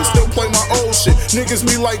drove it. Still play my old shit. Niggas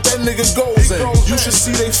me like that nigga goes in. You should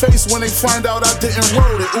see they face when they find out I didn't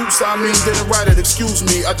wrote it. Oops, I mean didn't write it. Excuse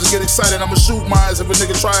me, I just get excited. I'ma shoot mine. If a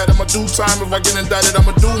nigga try it, I'ma do time. If I get indicted,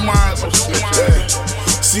 I'ma do mine.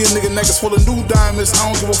 See a nigga necklace full of new diamonds. I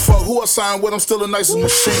don't give a fuck who I sign with, I'm still the nicest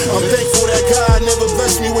machine. I'm thankful that God never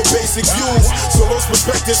blessed me with basic views. So those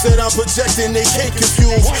perspectives that I'm projecting, they can't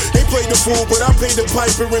confuse. They played the fool, but I paid the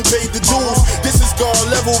piper and paid the dues. This is God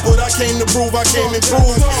level, but I came to prove I came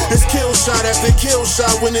improved. It's kill shot after kill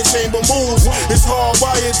shot when the chamber moves. It's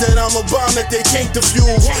hardwired that I'm a bomb that they can't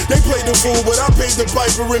defuse. They played the fool, but I paid the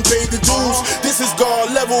piper and paid the dues. This is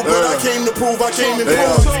God level, but I came to prove I came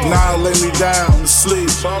improved. Now lay me down to sleep.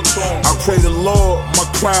 I pray the Lord, my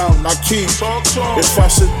crown I keep. If I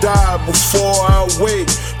should die before I wake,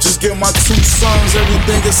 just give my 2 sons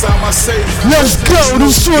everything inside my safe. Let's go,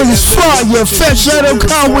 this joint is fire. Fat Shadow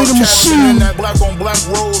Conway the Machine. That black on black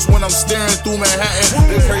rose when I'm staring through Manhattan.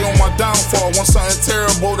 They pray on my downfall, want something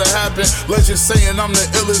terrible to happen. Legends saying I'm the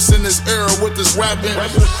illest in this era with this rapping.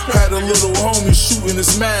 Had a little homie shooting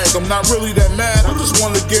his mag. I'm not really that mad, I just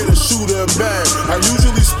wanna get a shooter a bag. I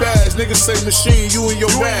usually spaz, niggas say machine, you and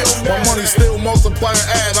your bag. My money still multiply and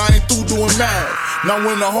add, I ain't through doing mad. Now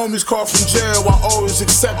when the homies call from jail, I always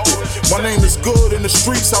accept it. My name is good in the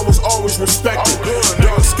streets, I was always respected.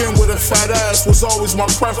 Dark skin with a fat ass was always my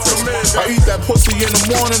preference. I eat that pussy in the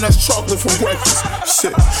morning, that's chocolate for breakfast.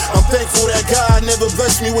 Shit. I'm thankful that God never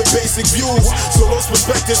blessed me with basic views. So those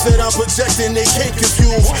perspectives that I'm projecting, they can't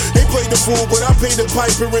confuse. They played the fool, but I paid the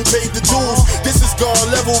piper and paid the dues. This is God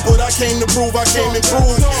level, but I came to prove I came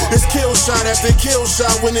improved. It's kill shot after kill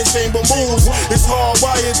shot when the chamber moves. It's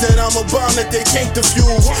hardwired that I'm a bomb that they can't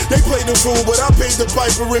defuse. They played the fool, but I paid the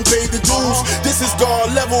piper and paid the dues. This is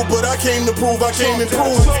God level, but I came to prove I came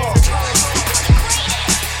improved.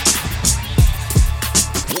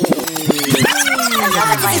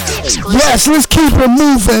 Yes, let's keep it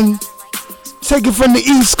moving. Take it from the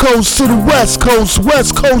East Coast to the West Coast.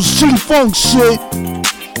 West Coast G-Funk shit.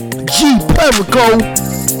 G-Perico.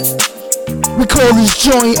 We call this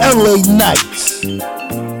joint LA Nights.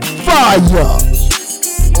 Fire.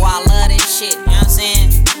 Oh, I love this shit, you know what I'm saying?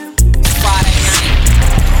 Friday night.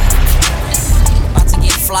 About to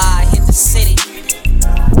get fly, hit the city.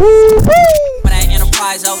 For that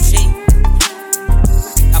Enterprise OG.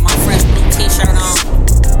 Got my fresh blue t-shirt on.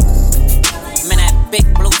 I'm in that big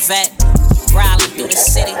blue vet, riding through the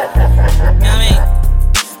city. You know what I mean?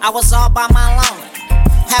 I was all by my lonely.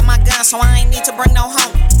 Had my gun, so I ain't need to bring no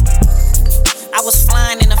homie. I was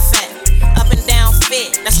flying in the Fat, up and down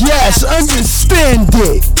fit. That's Yes, understand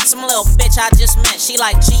it. some little bitch I just met. She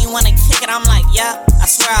like, G, you wanna kick it? I'm like, yeah. I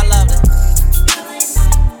swear I loved her.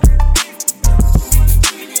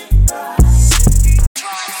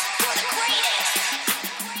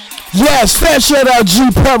 Yes, fat shout out G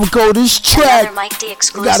Perico. This track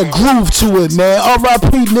got a groove to it, man.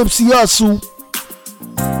 R.I.P. Nipsey Hussle.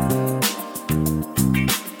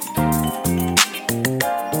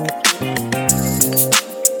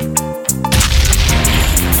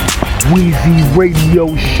 Weezy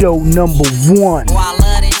Radio Show number 1. Oh, I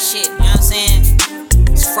love this shit, you know what I'm saying?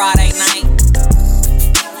 It's Friday night.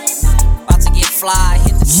 About to get fly,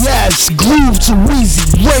 hit the Yes, groove to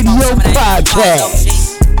Weezy Radio Podcast.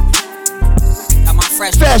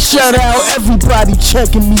 Fat shout out everybody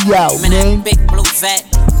checking me out, man. Big blue vet,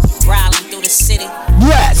 growling through the city.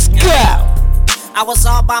 Yes, go. I was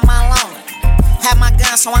all by my lonely. Had my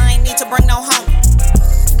gun, so I ain't need to bring no home.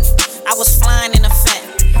 I was flying in the Fat,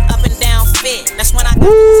 up and down fit. That's when I got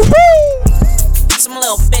some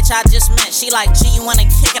little bitch I just met. She like, G, you wanna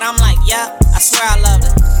kick it? I'm like, yeah. I swear I loved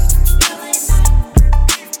her.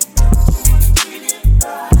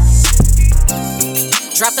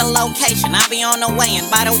 Drop the location, I be on the way. And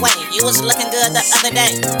by the way, you was looking good the other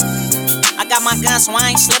day. I got my gun, so I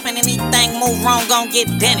ain't slipping. Anything move wrong, gon' get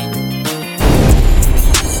dented.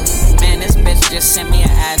 Man, this bitch just sent me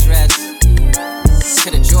an address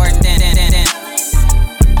to the Jordan Den.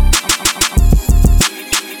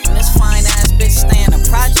 This fine ass bitch stay in the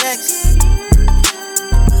projects.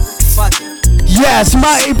 Fuck it. Yes,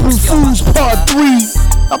 my April Fool's Part 3.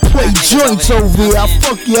 I play joints over here. I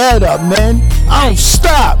fuck your head up, man. I don't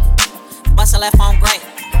stop. Bust a left on great.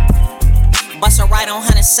 Bust a right on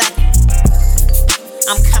 102nd.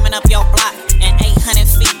 I'm coming up your block in 800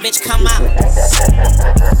 feet, bitch, come out.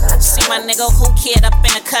 See my nigga who kid up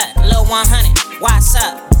in the cut, Lil 100, what's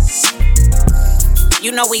up?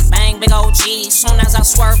 You know we bang, big OG. Soon as I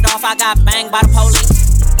swerved off, I got banged by the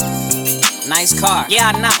police. Nice car,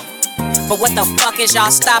 yeah, I know. But what the fuck is y'all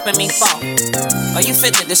stopping me for? Oh, you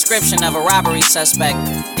fit the description of a robbery suspect.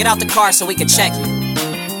 Get out the car so we can check you.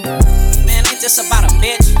 Man, ain't this about a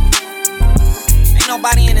bitch? Ain't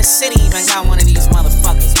nobody in the city even got one of these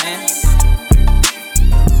motherfuckers, man.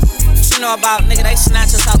 What you know about, nigga, they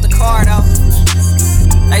snatch us out the car, though.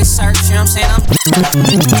 They search, you know what I'm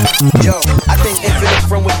saying? Yo, I think infinite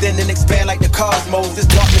from within and expand like the cosmos. This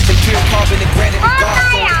darkness and pure carbon and granite and God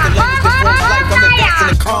soul. It's the language that forms life. I'm advancing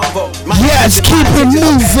the convo. Yes, keep it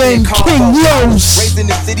moving, King Los. Raised in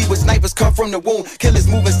the city where snipers come from the womb. Killers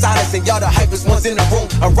move in silence and y'all the hypest ones in the room.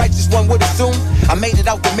 A righteous one would assume I made it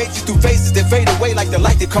out the matrix through phases that fade away like the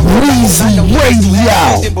light that comes from the moon. I know niggas who had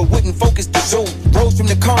vision but wouldn't focus the zoom. Rose from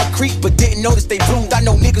the concrete but didn't notice they bloomed. I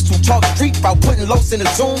know niggas who talk street about putting los in the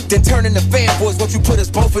zoom, then turning the fanboys once you put us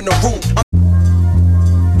both in the room.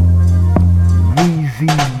 Weezy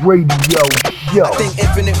Radio Show. I think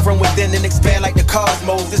infinite from within and expand like the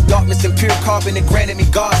cosmos. This darkness and pure carbon that granted me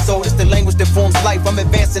God's soul. It's the language that forms life. I'm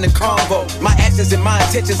advancing the convo. My actions and my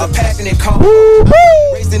intentions are passionate combo.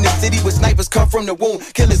 Raised in the city where snipers come from the womb.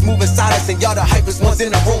 Killers move in silence and y'all the hypest ones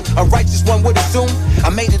in the room. A righteous one would assume I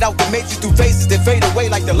made it out the matrix through phases that fade away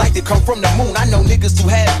like the light that come from the moon. I know niggas who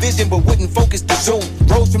had vision but wouldn't focus the zoom.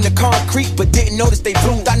 Rose from the concrete but didn't notice they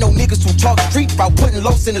bloomed. I know niggas who talk street about putting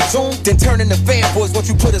los in the zoom, then turning the fanboys once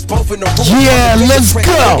you put us both in the room. Yeah, let's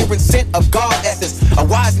go. Of God essence. A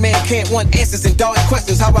wise man can't want answers and dodge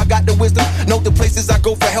questions. How I got the wisdom? Know the places I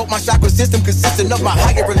go for help. My chakra system consisting of my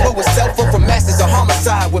higher and lower self. Up from masters of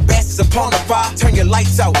homicide with bastards upon a fire. Turn your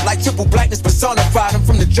lights out like triple blackness personified. I'm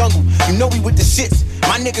from the jungle. You know we with the shits.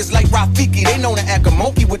 My niggas like Rafiki, they known to act a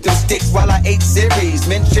monkey with them sticks while I ate series.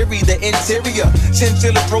 Manchuri, the interior.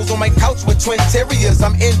 Chinchilla throws on my couch with twin terriers.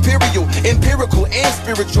 I'm imperial, empirical, and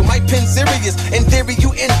spiritual. My pen serious. In theory,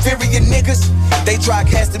 you inferior niggas. They try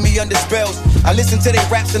casting me under spells. I listen to their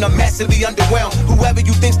raps and I'm massively underwhelmed. Whoever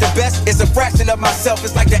you think's the best is a fraction of myself.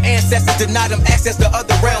 It's like the ancestors denied them access to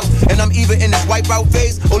other realms. And I'm either in this wipeout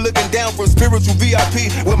phase or looking down from spiritual VIP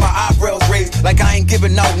with my eyebrows raised. Like I ain't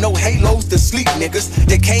giving out no halos to sleep niggas.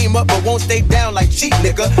 They came up but won't stay down like cheap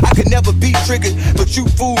nigga. I could never be triggered, but you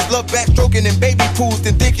fools love backstroking and baby pools,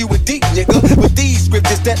 then think you a deep nigga. With these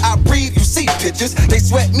scriptures that I breathe, you see pictures. They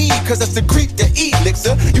sweat me cause I secrete the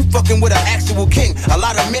elixir. You fucking with an actual king. A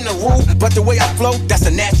lot of men are rude, but the way I flow, that's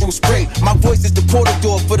a natural spring. My voice is the portal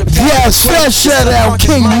door for the yes, fresh shout out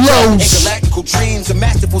King Los. Galactical dreams, a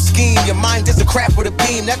masterful scheme. Your mind is a craft with a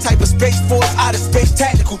beam. That type of space force, outer space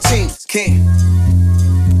tactical teams. King.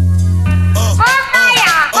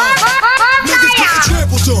 Niggas getting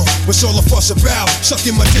trampled on What's all the fuss about?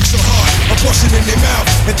 Sucking my dick so hard, I'm busting in their mouth,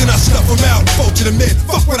 and then I stuff them out. Fold to the mid,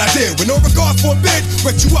 fuck what I did. With no regard for a bid,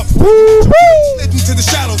 wet you up. Slid into the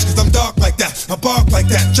shadows, cause I'm dark like that. I bark like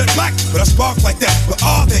that. Jet black, but I spark like that. But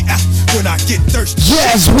are they at when I get thirsty?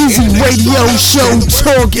 Jazz Weezy Radio Show,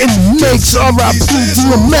 talk and mix. R.I.P.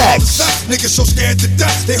 DMX. Niggas so scared to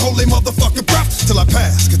death, they hold their motherfucking breath till I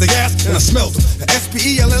pass. Cause they ask and I smelled them.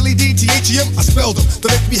 SPELLEDTHEM, I spelled them.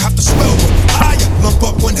 They make me have to spell them. I lump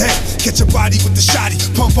up one head, catch a body with the shotty,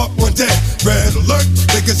 pump up one dead. Red alert,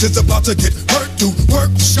 niggas is about to get hurt. Do work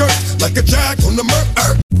the skirt like a jag on the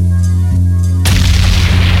murder.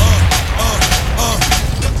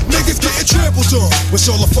 Niggas getting trampled on. What's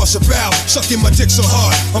all the fuss about? Sucking my dick so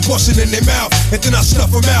hard, I'm busting in their mouth, and then I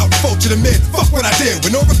snuff them out. Fold to the mid, fuck what I did.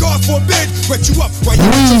 With no regard for a bid, wet you up while you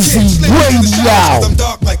Weezy Radio. I'm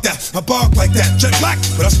dark like that, I bark like that. Jet black,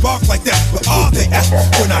 but I spark like that. But are they at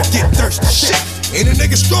when I get thirsty? Shit. Ain't a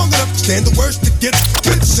nigga strong enough to stand the worst to get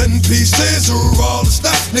bits and pieces or all the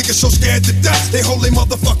stuff. Niggas so scared to death, they hold their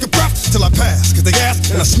motherfucking breath till I pass. Cause they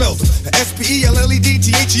ask and I smell them.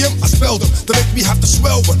 SPELLEDTHEM, I spelled them. They make me have to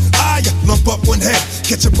swell one. I lump up one head,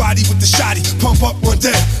 catch a body with the shotty, pump up one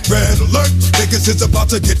dead. Red alert, niggas is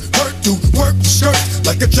about to get hurt. Do work the skirt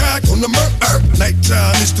like a jag on the murder.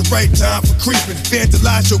 Nighttime is the right time for creeping.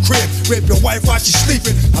 Vandalize your crib, rape your wife while she's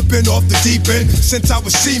sleeping. I've been off the deep end since I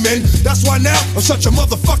was seaman. That's why now I'm such a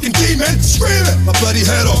motherfucking demon. Screaming my bloody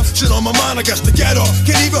head off. Shit on my mind, I got to get off.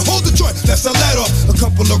 Can't even hold the joint, that's a let off. A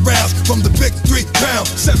couple of rounds from the big 3 pound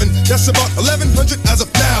 7. That's about 1100 as of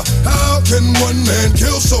now. How can one man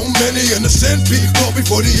kill so many innocent people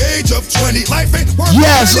before the age of 20? Life ain't worth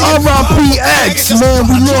Yes, R.I.P.X. Man,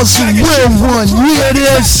 we lost a real one. Hear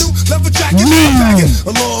this?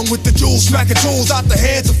 Along with the jewels, smacking tools out the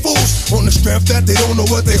hands of fools. On the strength that they don't know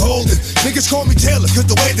what they holding. Niggas call me Taylor, cause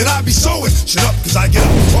the way that I be sewing. Shut up, cause I get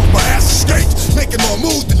up, off my ass and skate. Making more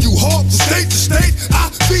moves than you haul from state to state. I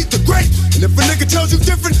beat the great. And if a nigga tells you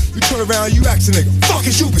different, you turn around, you ask a nigga, fuck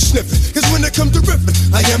is you been sniffing? Cause when it comes to ripping,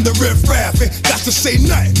 I am the riff raff. Ain't got to say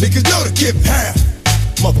nothing, niggas know to give half.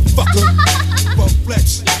 Motherfucker, fuck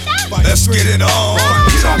flex. Let's get it on.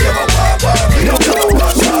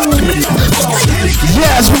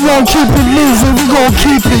 Yes, we gon' keep it moving, we gon'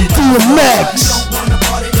 keep it DMX.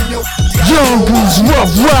 Youngers,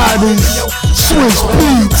 Rough Riders, Swiss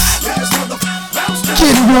Beats.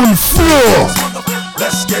 Get it on the floor.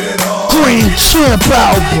 Let's get it on. Green Champ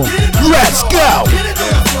album. Let's go.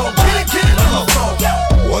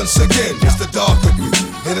 Once again, it's the darker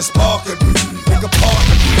and it's sparking. Pick apart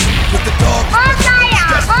with the dog.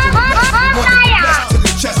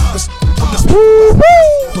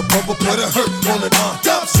 Put a hurt on it,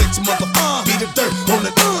 dump 6 motherfucker, beat the dirt on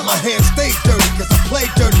it. My hands stay dirty, cause I play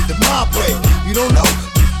dirty the mob way. You don't know,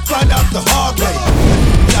 find out the hard way.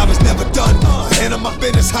 Job is never done, hand on my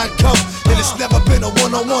business, how it come. And it's never been a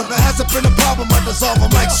one-on-one, there hasn't been a problem, I dissolve them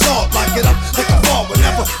like salt. Lock it up, like a fall,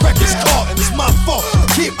 whenever record's caught. And it's my fault, I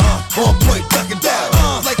keep on point, ducking down.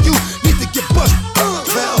 Like you need to get bust,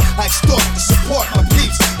 well, I extort to support my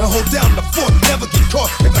peeps. And hold down the fort, never get caught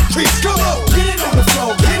if I creep. Come on, get it on the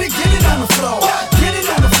floor, get it on the floor. Get it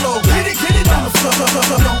on the floor, get it on the floor.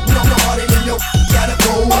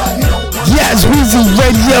 Yes, Weezy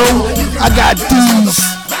Radio. I got these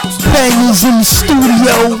bangers in the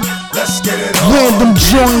studio. Random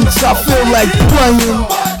joints I feel like playing.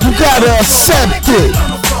 You gotta accept it.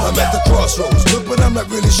 I'm at the crossroads, but I'm not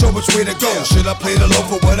really sure which way to go. Should I play the low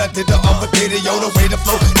for what I did the other day? Yo, the way to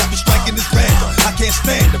flow got me striking this random. I can't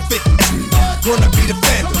stand the fake. Wanna be the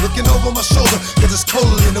phantom, looking over my shoulder, cause it's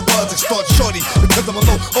colder than it was. Extort shorty, because I'm a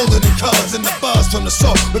little older than cuz. And the buzz from the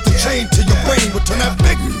salt with the chain to your brain will turn that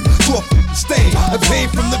big to a stain. The pain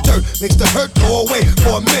from the dirt makes the hurt go away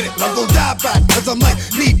for a minute. And I'm gonna die back, cause I'm like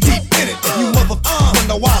knee deep in it. And you motherfuckers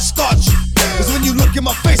wonder why I start you. Cause when you look in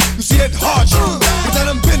my face, you see that hard shit. Cause I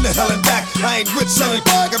done been to hell and back. I ain't rich selling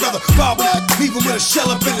back. I'd rather rob with leave him with a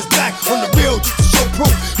shell up in his back. On the real, just to show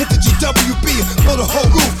proof. Hit the GWB and blow the whole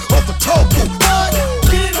roof off the toe booth.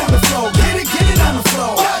 Get it on the floor, get it on the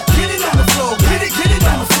floor. Get it on the floor, get it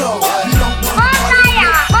on the floor. You don't want to party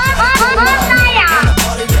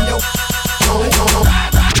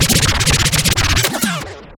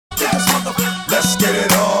Let's get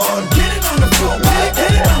it on. Get it on the floor,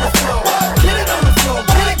 get it on the floor. Get it on the floor,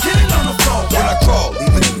 get it on the floor. When I crawl,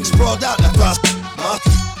 leave it sprawled out after I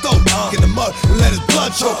throw in the mud and let his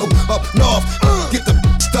blood choke him up north. Get the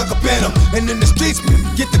stuck up in them. And in the streets,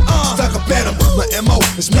 get the stuck up in them. My MO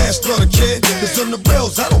is manslaughter, kid. It's on the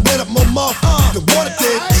rails, I don't wet up my mouth. The water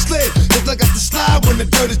did, slid. It's like I got to slide when the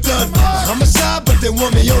dirt is done. I'm a side, but they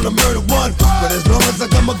want me on a murder one. But as long as I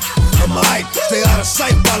got my I'm alright. Stay out of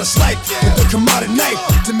sight while it's light. If they come out at night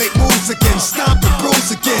to make moves again, stomp and bruise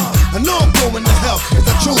again. I know I'm going to hell if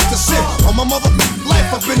I choose to sin. On my mother life,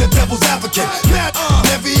 I've been the devil's advocate. Mad,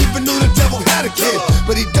 never even knew the devil had a kid,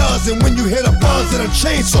 but he does. And when you hear the buzz of a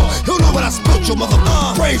chainsaw, he'll know what I spilled your mother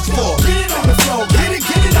praise for. Get it on the floor, get it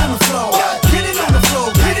on the floor. Get it on the floor,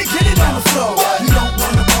 get it on the floor. You don't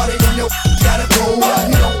wanna party, then you gotta go.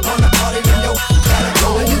 You don't wanna party, then you gotta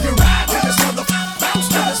go. And you can ride to this mother, bounce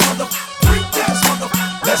to this mother, freak to this mother.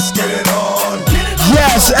 Let's get it on.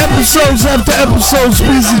 Yes, episodes after episodes,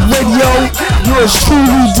 Weezy Radio. Yours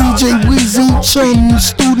truly, DJ Weezy, chilling in the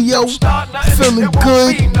studio, feeling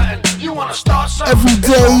good. Every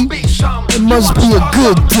day, it must be a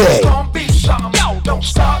good day. Don't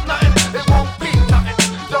start nothing, it won't be nothing.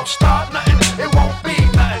 Don't start nothing, it won't be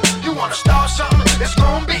nothing. You wanna start something, it's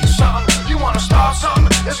gonna be something. You wanna start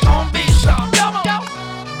something, it's gonna be something.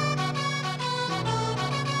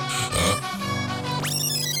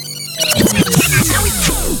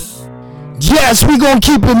 Yes, we gonna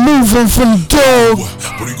keep it moving from dog.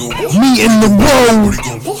 Me in the road.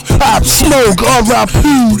 Pop Smoke, R.I.P.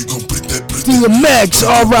 DMX,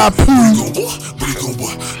 R.I.P.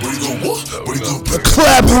 A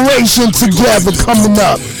collaboration together coming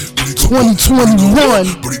up 2021.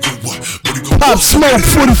 Pop Smoke,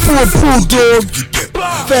 44 Bulldog.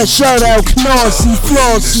 Fat shout out Canarsie,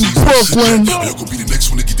 Flossie, Brooklyn.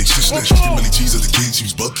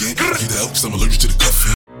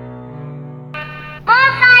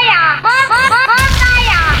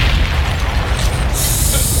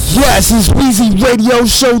 Yes, it's Weezy Radio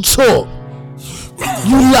Show Talk.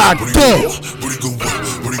 You locked in.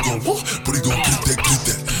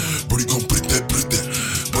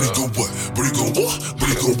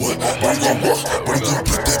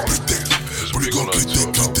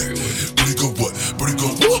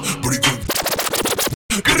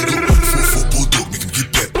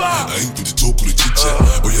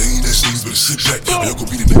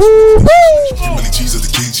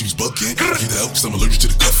 I'm allergic to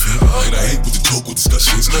the cuffing, and I hate with the talk with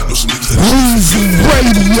discussions. Know some niggas that Weezy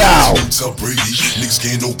Radio. Tom Brady, niggas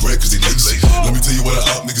getting no bread cause they lazy. Let me tell you why the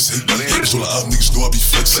op niggas hate me. It's all the op niggas know I be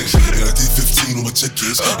flexing. And I did 15 on my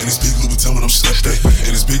check-ins, and it's big Louis Vuitton when I'm slept at.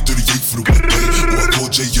 And it's big 38 for the whip bay. Or I call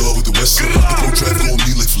JR with the West Side. The pro traffic on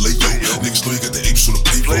me like filet yo. Niggas know you got the apes on the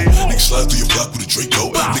payroll. Niggas slide through your block with a Draco.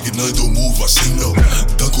 Nigga none don't move, I say no.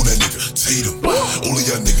 Dunk on that nigga, Tatum. All of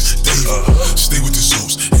y'all niggas, David. Stay with the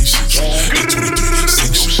souls, ain't shit. 23,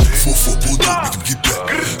 sanction. 4-4 Bulldog, make him get back.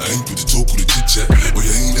 I ain't with the talk with the chit-chat. Oh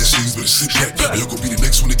yeah, ain't that sleeves, better sit back. Y'all gon' be the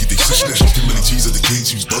next one to get they shit snatched. Too many G's at the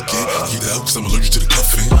cage, he was bucking. Get out cause I'm allergic to the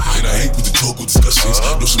cuffing. And I hate with the talk with discussions.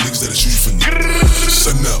 Know some niggas that'll shoot you for niggas.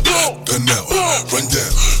 Sun out, gun out, run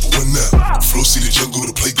down, one out. Flow see the jungle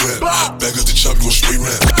with a playground. Back up the chop, you gon' spray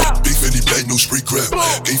round. Big Fendi bag, no spray crap.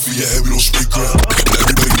 Ain't for your head, we don't spray ground.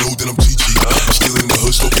 Everybody know that I'm GG. Stealing in the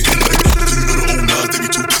hood, smoking in like. Didn't know the 09, they be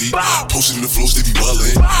 2T. Posting in the flows, they be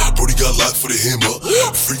wildin'. Brody got locked for the hammer.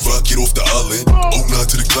 Free rock, get off the island.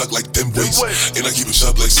 09 to the clock like them ways. And I keep it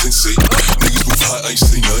sharp like Sensei. Niggas move high, I ain't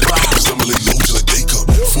seen none. Cause I'ma lay low till like they come.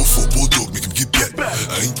 4-4 Bulldog, make him get back.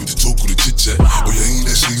 I ain't with the talk with the chit-chat. Oh yeah, ain't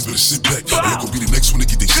that sleeves, better sit back. Y'all gon' be the next one to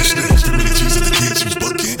get they shit snatched. Too many G's at the cage, he was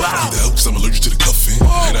bucking. Get out cause I'm allergic to the cuffing.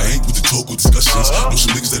 And I ain't with the talk with discussions. Know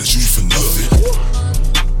some niggas that'll shoot you for nothing.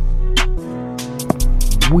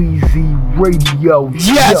 Weezy Radio.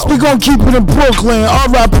 Yes, we gonna keep it in Brooklyn.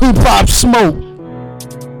 R.I.P. Pop Smoke.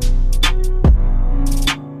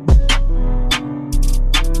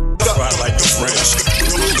 Like the French.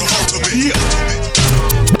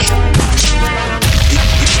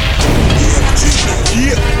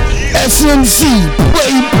 SMC,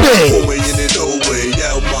 play big.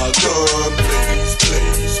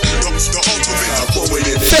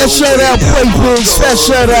 Fat shout out, play big. Fat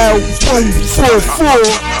shout out, 4-4.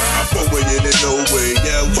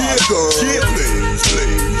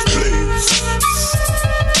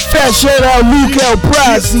 Fat shout out, Luke El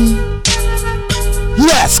Prasi.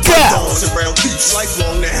 Yes, go. Around beef,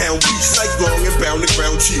 lifelong the hound beast, lifelong and bound the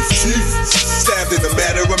ground chief. Stabbed in a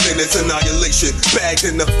matter of minutes, annihilation. Bagged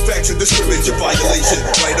in the facts of discriminate your violation.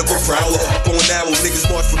 Right up a prowler, bow and arrow, niggas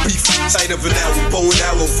march for beef. Sight of an arrow, bow and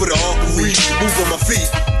arrow for the archery. Move on my feet.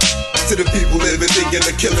 To the people living, thinking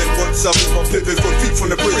of killing. Once I was my pivot 4 feet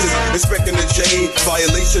from the prison. Inspecting the chain,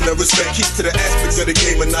 violation of respect. Keep to the aspects of the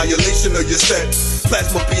game, annihilation of your set.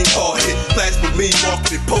 Plasma beam hard hit, plasma beam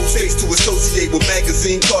marketed. Post haste to associate with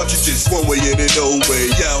magazine cartridges. One way in and no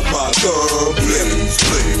way out, my gun. Please,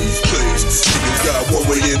 please, please. Niggas got one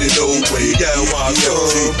way in and no way out, my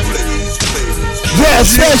gun. Please, please.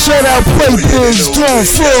 Yes, that shout out Play Pigs, Dawn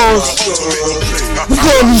Frost. We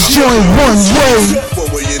call this joint One Way.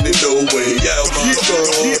 One way in and no way out, my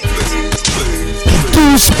gun.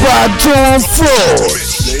 Produced by Dawn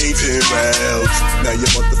Frost. Changing rounds. Now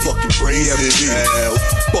your motherfucking brain is out.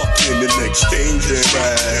 Fucking and exchanging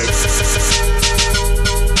rags.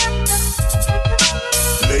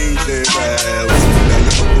 Changing rounds. Now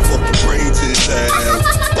your motherfucking brains is out.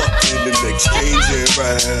 Fucking and exchanging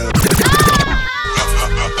rounds.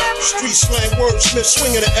 Street slang wordsmith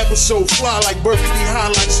swinging an episode. Fly like burgundy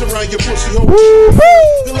highlights around your pussy hole.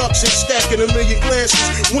 Deluxe and stacking a million glances.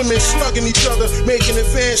 Women slugging each other, making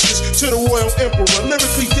advances to the royal emperor.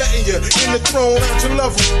 Lyrically detting ya in the throne out to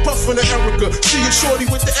love her. Puffing the Erica. See a shorty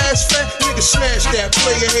with the ass fat? Nigga smash that.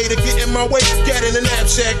 Player hater get in my way. Get in the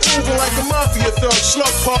knapsack. Moving like a mafia thug.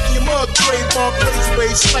 Slug parking your mug. Trademark blaze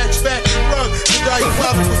base. Slacks back. Run. The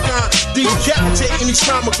diabolical kind. Decapitating these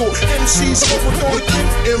comical MCs overdoing it.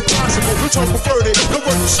 Impossible, talk perverted. No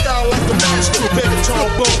work style like a master.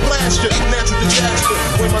 Megaton, blow, blast ya. Natural disaster.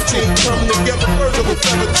 When my team come together, birds of a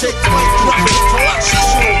feather. Take flight, drop it, collapse.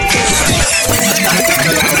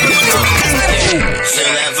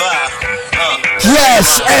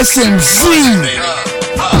 Yes, SMZ.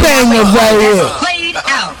 Banger right here. Played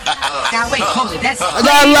out. Now wait, hold it. That's I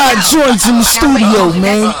got a lot of joints in the studio,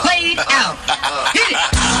 man. played out. Hit it.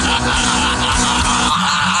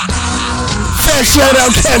 Shout out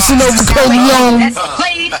Casanova Corleone.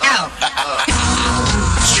 Played out.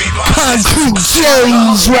 Concrete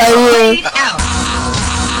J's right here.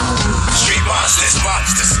 Street monsters.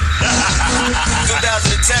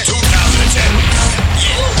 2010.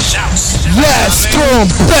 Shouts. Yes, throwing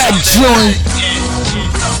back joint.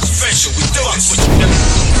 Official, we do this.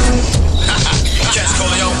 Cass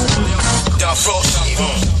Corleone. Dawn Frost. You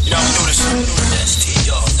know we do this.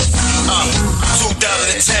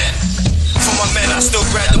 2010. For my men, I still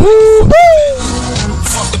grab them.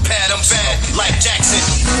 Fuck the pad, I'm bad, like Jackson.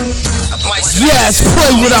 Yes, play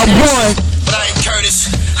what I want. But I ain't Curtis.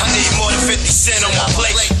 I need more than 50 cents on my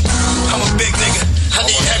plate. I'm a big nigga. I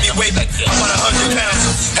need heavyweight. I'm on 100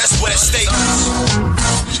 pounds. That's what at stake.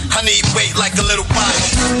 I need weight like a little body,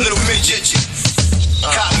 little midget.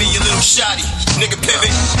 Caught me a little shoddy. Nigga pivot,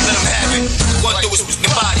 let him have it. One through his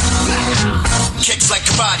body. Kicks like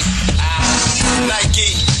karate.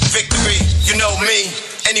 Nike, victory, you know me.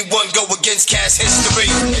 Anyone go against Cass history.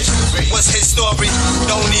 What's his story?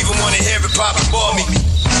 Don't even wanna hear it, probably bore me.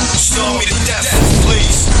 Storm me to death,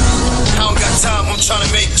 please. I don't got time, I'm trying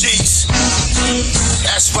to make G's.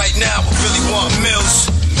 That's right now, I really want mills.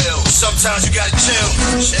 Sometimes you gotta chill.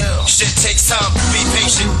 Shit takes time, be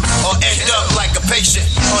patient. Or end up like a patient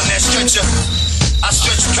on that stretcher. I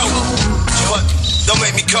stretch a coat, but don't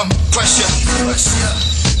make me come pressure.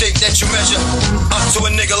 Think that you measure up to a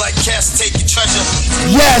nigga like Cass, take your treasure.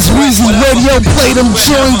 Yes, Weezy Radio, play them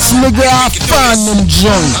joints, nigga. I find them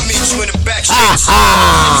joints. I meet you in the back streets.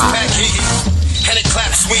 Back heat, and it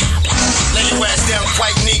claps sweet. Lay your ass down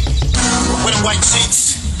quite neat with the white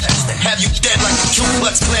sheets. Have you dead like a Ku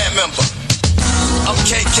Klux Klan member. I'm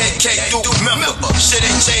KKK, Duke member. Shit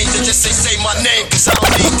ain't changed, I just say my name, cause I don't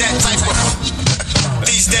need that type of.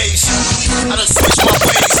 These days, I done switched my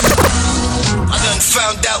ways. I done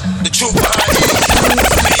found out the truth behind it.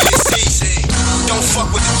 Don't fuck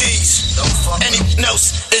with the D's. Anything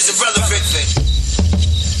else is irrelevant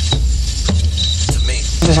to me.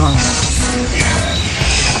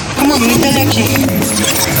 Come on, make that kick.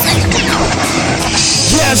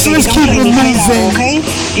 Yes, let's keep it moving. Okay?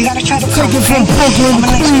 You gotta try to take it from Brooklyn to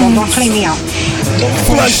Queens. Don't play me out.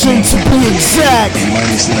 Flushing to be exact.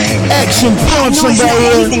 Action punching right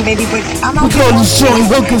here. We call these joint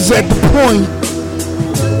hookers at the point.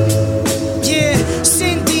 Yeah,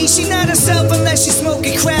 Cindy, she not herself unless she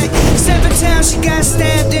smoking crack. 7 times she got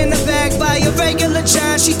stabbed in the back by a regular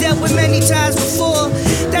John. She dealt with many times before.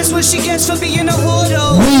 That's what she gets for being a whore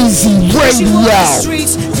though. Weezy She walk the Radio.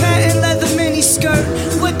 streets, patent leather mini skirt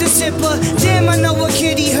with the zipper. Damn, I know what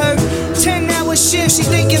kitty hurt. 10-hour shift, she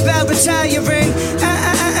thinking about retiring.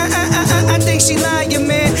 I think she lying,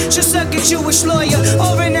 man. She'll suck a Jewish lawyer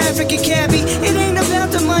or an African cabbie. It ain't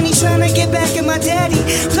about the money, trying to get back at my daddy.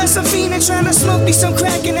 Plus I'm fiending, trying to smoke me some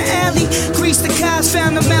crack in the alley. Grease the cops,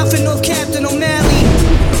 found the mouth and North Captain O'Malley.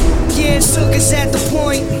 Yeah, Sugar's at the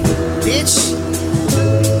point, bitch.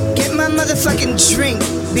 Get motherfucking drink,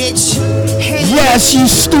 bitch. Yes, you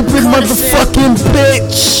stupid motherfucking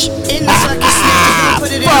bitch. In the fucking snap,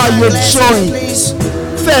 put it in Fire my glass, joint. please.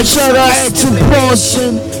 Fat shout out to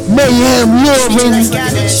Bronson, Mayhem Lauren.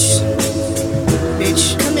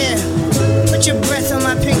 Bitch, come here. Put your breath on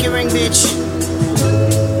my pinky ring, bitch.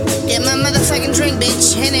 Get my motherfucking drink,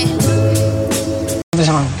 bitch. Henny.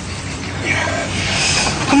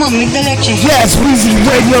 Come on, make the lecture. Yes, Weezy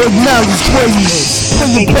Radio acknowledge greatness.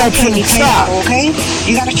 Bring it back to the top. Okay?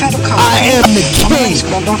 You gotta try to come. I am the king.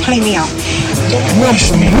 Don't play me out. One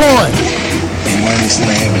from one.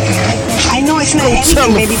 I know it's not Tell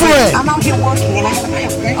everything, a baby, friend. but I'm out here working and I gotta pay,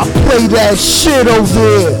 okay? I play that shit over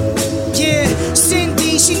there. Yeah,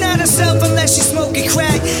 Cindy, she not herself unless she smoking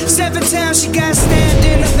crack. 7 times she got stabbed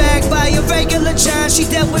in the back by a regular John she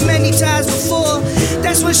dealt with many times before.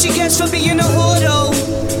 That's what she gets for being a whore.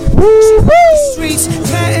 Streets,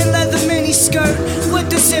 patent leather mini skirt with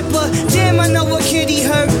the zipper. Damn, I know a kitty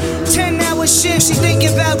hurt. 10-hour shift, she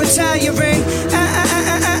thinking about retiring.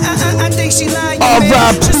 I think she lying. Or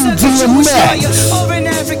an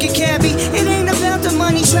African cabbie. It ain't about the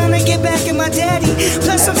money, trying to get back at my daddy.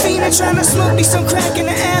 Plus I'm fiending, trying to smoke me some crack in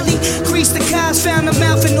the alley. Grease the cops, found a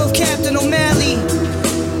mouth in North Captain O'Malley.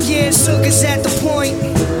 Yeah, Sugar's at the point,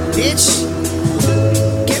 bitch.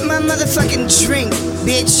 Get my motherfucking drink,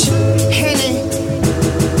 bitch. Henny,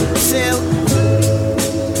 Phil.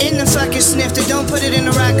 In the fucking snifter, don't put it in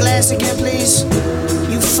the rock glass again, please.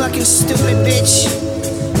 You fucking stupid bitch.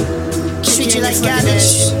 Treat you like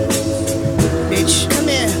garbage. Bitch, come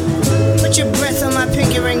here. Put your breath on my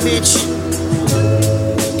pinky ring, bitch.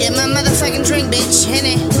 Get my motherfucking drink, bitch.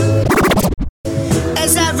 Henny.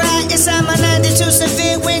 As I ride inside my 92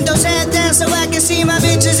 severe windows head down so I can see my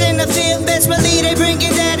bitches in the field. Best believe they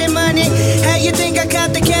bringing daddy money. How you think I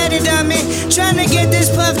caught the cat on me? Trying to get this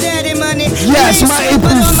puff daddy money. Yes, my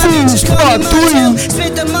April Fool's Part 3.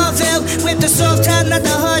 Spit the Marvel with the soft top, not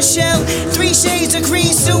the hard shell. 3 shades of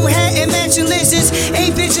green suit, hat and matching lizards.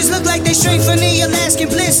 8 bitches look like they straight from the Alaskan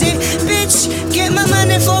blizzard. Bitch, get my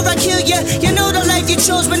money before I kill ya. You know the life you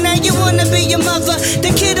chose, but now you wanna be your mother.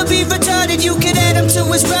 The kid'll be retarded, you could add him to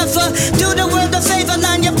his brother. Do the world a favor,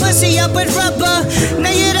 line your pussy up with rubber.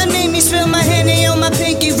 Now you done made me spill my Henny on my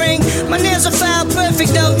pinky ring. My nails are filed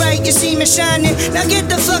perfect, alright, you see me shining. Now get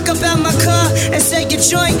the fuck up out my car and say your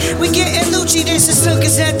joint. We getting Lucci, this is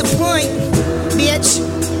Sugar's at the point, bitch.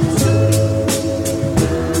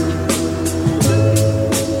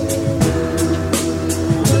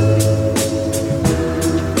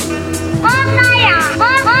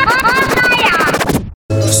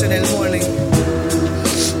 Closer in the morning.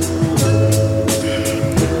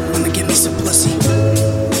 I'ma give me some pussy.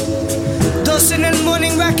 Dustin in the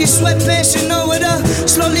morning, rocking sweatpants, you know it up.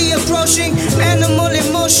 Slowly approaching, animal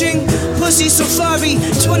in motion. Pussy safari,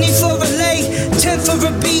 20 for a lay, 10 for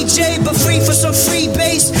a BJ, but free for some free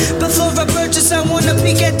base. Before I purchase, I wanna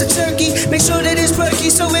peek at the turkey. Make sure that it's perky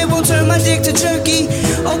so it won't turn my dick to jerky.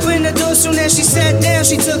 Open the door soon as she sat down,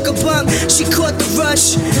 she took a bump. She caught the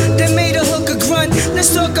rush, then made a hooker grunt.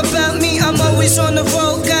 Let's talk about me, I'm always on the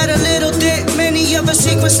road. Got a little dick, many of her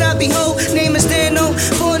secrets I behold. Name is Dano,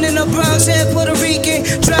 born in the Bronx, head Puerto Rican.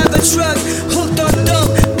 Drive a truck, hooked on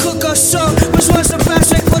dope, cook or salt. Was once a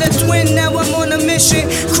prospect for the twin, now I'm on a mission.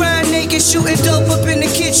 Crying naked, shooting dope up in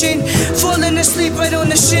the kitchen. Falling asleep right on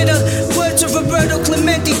the shitter. Word to Roberto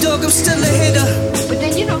Clemente, dog, I'm still a hitter. But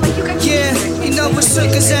then you know, like you got. Yeah, you know what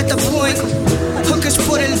Sugar's at the point. Hookers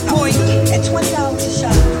put in the point. At $20 a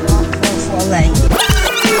shot for a leg.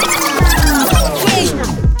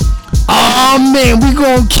 Oh man, we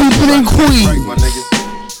gon' keep it in Queens.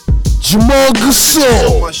 Jamal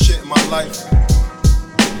Gasol.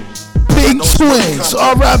 Big Twins,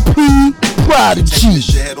 R.I.P. Prodigy.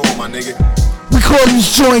 We call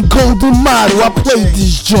this joint Golden Model. I played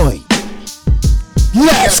this joint.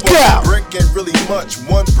 Let's go. Brick ain't really much.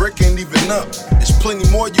 One brick ain't even up. There's plenty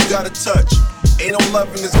more you gotta touch. Ain't no love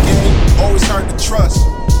in this game. Always hard to trust.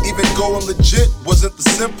 Even going legit wasn't the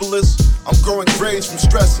simplest. I'm growing grades from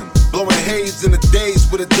stressing. Blowing haze in the days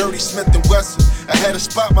with a dirty Smith & Wesson. I had a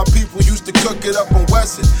spot my people used to cook it up on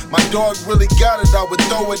Wesson. My dog really got it, I would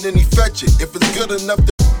throw it and he fetch it. If it's good enough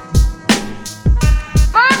to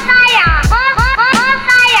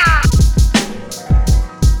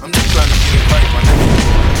I'm just trying to get it right, my nigga.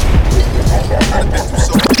 I've been through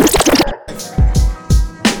so much.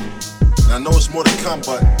 And I know it's more to come,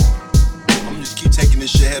 but I'm just keep taking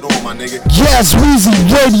this shit head on, my nigga. Yes, Weezy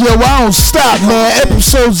Radio, I don't stop, man.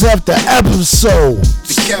 Episodes after episode.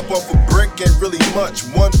 The cap off a brick ain't really much.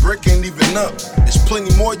 One brick ain't even up. There's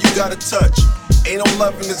plenty more you gotta touch. Ain't no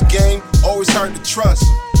love in this game, always hard to trust.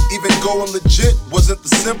 Even going legit wasn't the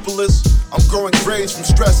simplest. I'm growing grades from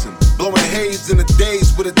stressing, blowing haze in the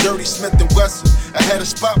days with a dirty Smith & Wesson. I had a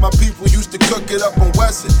spot my people used to cook it up on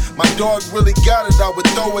Wesson. My dog really got it, I would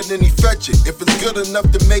throw it and he fetch it. If it's good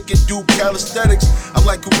enough to make it do calisthenics, I'm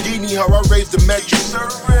like Houdini, how I raised the metric.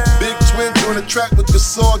 Big twin doing a track with the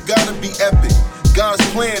saw, gotta be epic. God's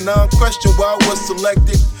plan, I don't question why I was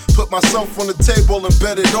selected. Put myself on the table and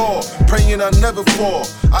bet it all, praying I never fall.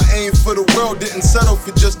 I aimed for the world, didn't settle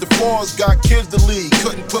for just the falls. Got kids to lead,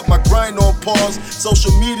 couldn't put my grind on pause.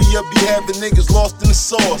 Social media be having niggas lost in the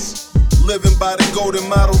sauce. Living by the golden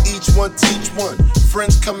model, each one teach one.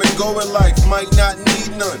 Friends come and go in life, might not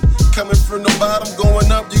need none. Coming from the bottom,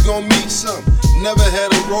 going up, you gon' meet some. Never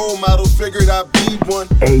had a role model, figured I'd be one.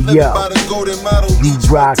 Hey Living yo, by the golden model, you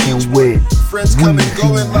rockin' with friends come and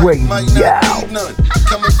go in life, might not Radio. need none.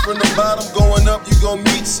 Coming from the bottom, going up, you gon'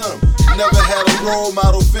 meet some. Never had a role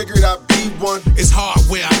model, figured I'd be one. It's hard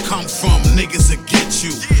where I come from, niggas will get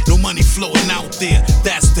you. No money flowing out there,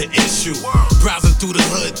 that's the issue. Browsing through the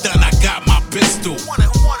hood, done, I got my pistol.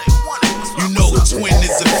 You know twin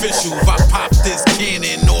is official. If I pop this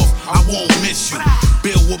cannon off, I won't miss you.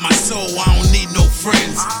 Build with my soul, I don't need no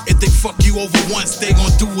friends. If they fuck you over once, they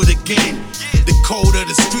gon' do it again. The code of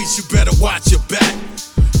the streets, you better watch your back.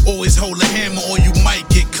 Always hold a hammer or you might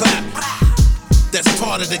get clapped. That's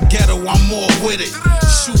part of the ghetto, I'm more with it.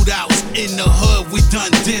 Shootouts in the hood, we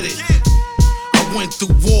done did it. I went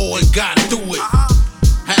through war and got through it.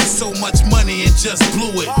 Had so much money and just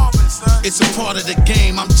blew it. It's a part of the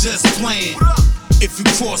game, I'm just playing. If you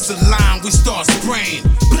cross the line, we start spraying.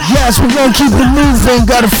 Yes, we're gonna keep it moving.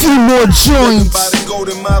 Got a few more joints. By the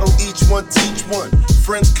golden model, each one teach one.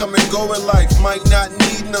 Friends come and go in life, might not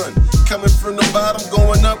need none. Coming from the bottom,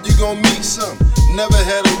 going up, you gon' meet some. Never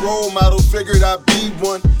had a role model, figured I'd be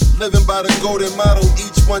one. Living by the golden model,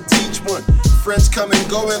 each one teach one. Friends come and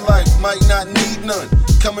go in life, might not need none.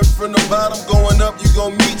 Coming from the bottom, going up, you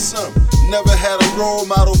gon' meet some. Never had a role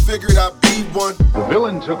model, figured I'd be one. The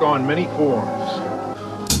villain took on many forms.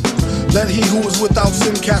 Let he who is without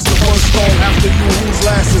sin cast the first stone. After you whose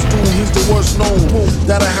last is doomed, he's the worst known.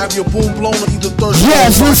 That'll have your boom blown or either thirst.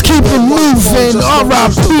 Yes, let's keep it moving.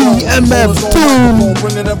 R.I.P. MF Doom.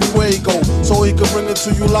 Bring it everywhere he go, so he can bring it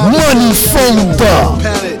to you live. Money folder.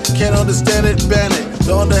 Panic, can't understand it, ban it.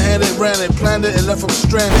 The underhanded ran it, planned it, and left him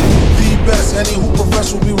stranded. The best, any who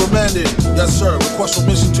profess will be remanded. Yes, sir, request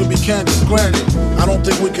permission to be candid. Granted, I don't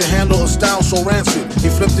think we can handle a style so rancid. He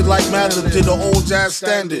flipped it like Madden, did the old jazz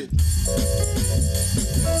standard.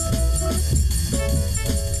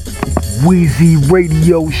 Wheezy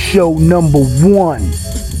Radio Show #1.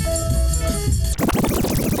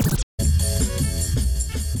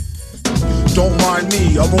 Don't mind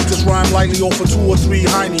me, I wrote this rhyme lightly off of 2 or 3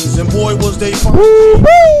 heinies, and boy was they fine.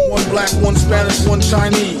 One black, one Spanish, one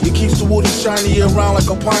Chinese. It keeps the woody shiny around like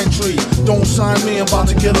a pine tree. Don't sign me, I'm about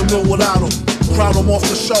to get a meal without him. Crowd him off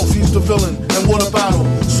the shelf, he's the villain, and what about him?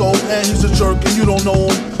 So, and he's a jerk, and you don't know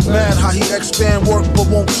him. Mad how he expand work, but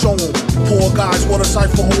won't show him. Poor guys, what a sight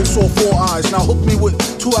for old sore 4 eyes. Now hook me with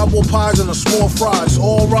 2 apple pies and a small fries.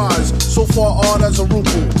 All rise, so far odd as a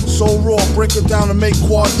ruple. So raw, break it down and make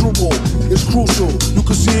quadruple. It's crucial, you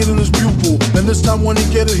can see it in his pupil. And this time when he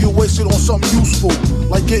get it, he'll waste it on something useful.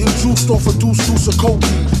 Like getting juiced off a deuce of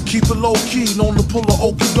cokie. Keep it low key, known to pull a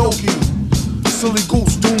okie dokie. Silly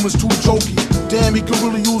goose, Doom is too jokey. Damn, he could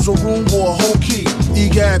really use a room or a whole key.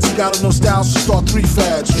 Egads, he got enough styles to start 3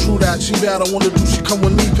 fads. True that, she bad, I wonder do she come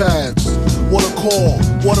with knee pads? What a call,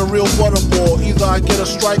 what a real butterball. Either I get a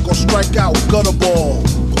strike or strike out, gutter ball.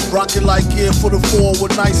 Rocket like gear for the 4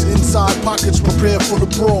 with nice inside pockets prepared for the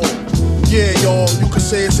brawl. Yeah, y'all, you could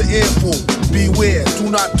say it's an earful. Beware, do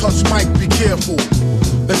not touch mic, be careful.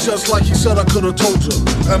 And just like he said, I could've told you.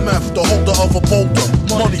 MF, the holder of a boulder,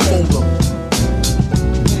 money folder.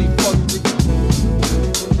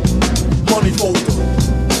 Money folder.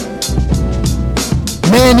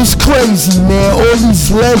 Man, it's crazy, man. All these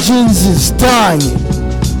legends is dying.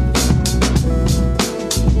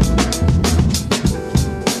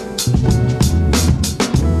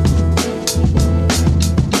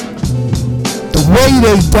 The way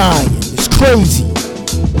they dying is crazy.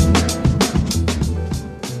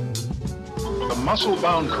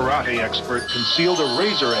 Muscle-bound karate expert concealed a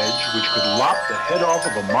razor edge which could lop the head off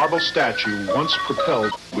of a marble statue once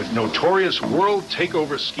propelled with notorious world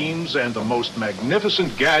takeover schemes and the most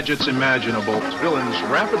magnificent gadgets imaginable. Villains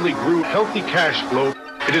rapidly grew healthy cash flow.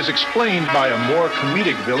 It is explained by a more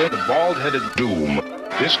comedic villain, the bald-headed Doom.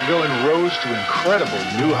 This villain rose to incredible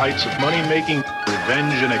new heights of money-making,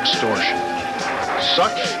 revenge, and extortion.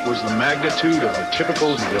 Such was the magnitude of the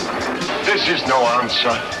typical villain. This is no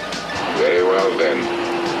answer. Very well then.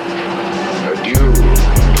 Adieu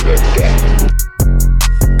to the death.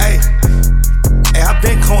 Hey, I've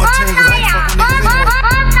been quarantined because I ain't fucking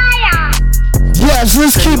niggas anyway. Yes,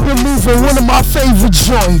 let's keep it moving. One of my favorite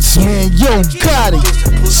joints, man. Yo, got it.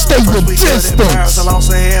 Stay your distance. I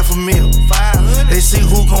lost a half a meal. They see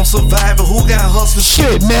who gon' survive and who got hustling.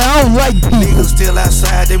 Shit, man, I don't like people. Niggas still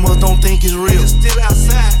outside, they must don't think it's real. Still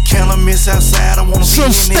outside. Can't I miss outside? I wanna so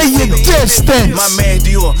be in stay your distance. My man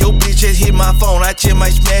Dior, your bitch just hit my phone. I just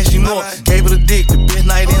might smash you more. Gave it a dick, the best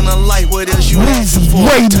night in her life. What else you asking for?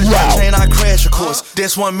 Touch my chain, I crash, of course.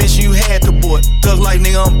 That's one mission you had to board. Thug like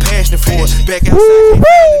nigga, I'm passionate for it. Back outside, can't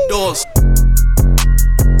find the doors.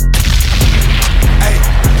 Hey,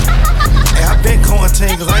 I been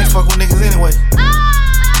quarantined cause I ain't fuck with niggas anyway.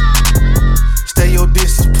 Stay your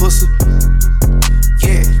distance, pussy.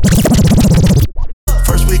 Yeah.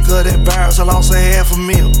 First week of that virus, I lost a half a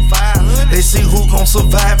meal. They see who gon'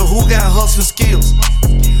 survive and who got hustling skills.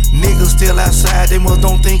 Niggas still outside, they must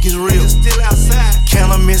don't think it's real. Still outside.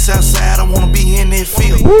 Can't I miss outside? I wanna be in that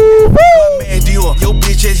field. My man Dior, your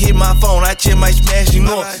bitch just hit my phone. I just might smash you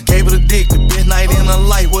more. Gave it a dick, the best night in her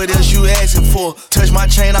life. What else you asking for? Touch my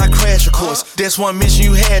chain, I crash, of course. That's one mission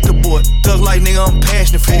you had to board. Thug like nigga, I'm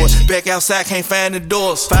passionate for it. Back outside, can't find the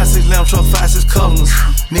doors. 5-6 lamp truck, 5-6 colors.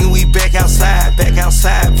 Nigga, we back outside, back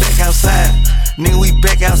outside, back outside. Nigga, we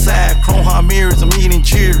back outside. Chrome heart mirrors, I'm eating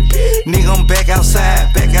cherry. Nigga, I'm back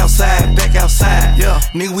outside, back outside, back outside. Yeah,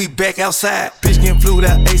 nigga, we back outside. Bitch getting flued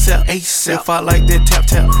out ASAP, ASAP. I like that tap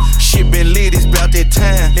tap. Shit been lit, it's about that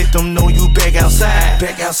time. Let them know you back outside,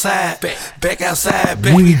 back outside, back outside,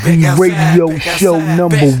 back Weezy Radio Show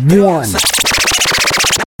 #1.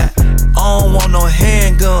 I don't want no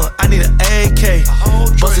handgun, I need an AK.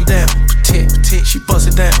 Bust it down, protect, she bust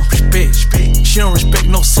it down, respect. She don't respect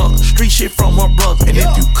no sucker. Street shit from her brother. And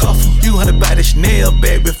if you cuff her, you had to buy the Chanel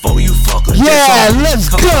bag before you fuck her. Yeah, let's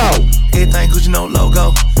go. Everything Gucci, no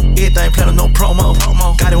logo. Everything platinum, no promo.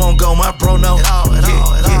 Got it won't go, my bro, no. At all.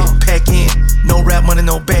 Pack in, no rap money,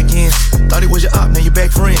 no back end. Thought it was your op, now you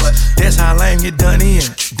back friends. That's how lame get done in,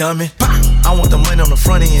 dummy. I want the money on the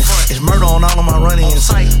front end. It's murder on all of my run-ins.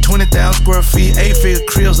 20,000 square feet, 8-figure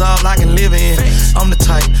cribs, all I can live in. I'm the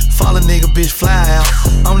type, follow nigga, bitch, fly out.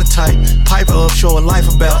 I'm the type, pipe her up, show her life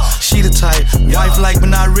about. She the type, wife like but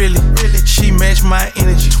not really. She match my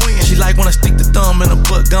energy. She like when I stick the thumb in her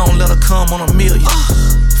butt, gon' let her come on a million.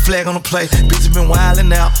 Flag on the play, bitch been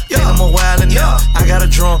wildin' out. Then I'm a wildin' out. I got a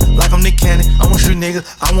drum like I'm Nick Cannon. I'm a street nigga,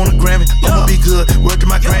 I want a Grammy. I'ma be good, word to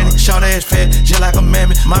my granny. Shout ass fat, just like a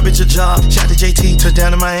mammy. My bitch a job, shout to JT,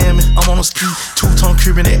 touchdown to Miami. I'm on a ski, 2-tone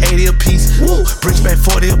Cuban at 80 a piece. Bricks back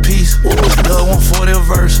 40 a piece. Love 140 a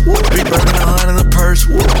verse. Big burning 100 a purse.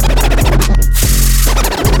 We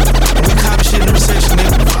copy shit in the recession,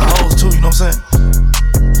 nigga. For hoes too, you know what I'm saying?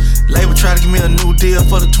 Label try to give me a new deal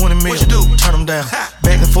for the 20 mil. What you do? Turn them down.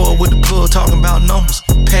 Back and forth with the plug, talking about numbers.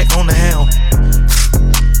 Pack on the helm.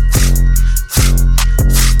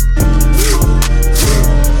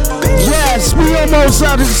 Yes, we almost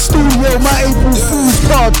out of the studio. My April Fool's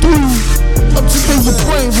Part 3. Up to the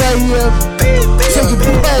point right here. Take it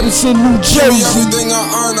to Madison, New Jersey.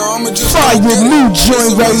 Fire new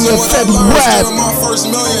joint right here, Fetty Rap.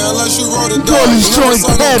 Call this joint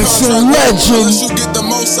Madison Legend. You get the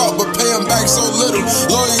most out, but pay him back so little.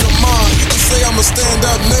 Loyal to mine, you can say I'm a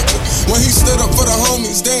stand-up nigga. When he stood up for the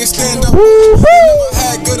homies, they ain't stand up. Never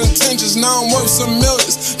had good intentions, now I'm worth some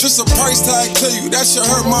millions. Just a price tag to you, that shit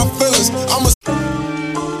hurt my feelings. I'm a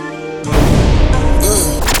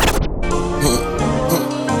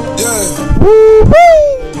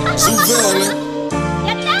Suzanne,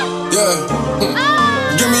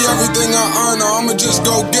 give me everything I earn, or I'ma just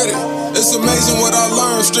go get it. It's amazing what I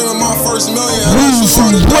learned streaming my first million. Unless you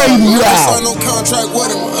sign no contract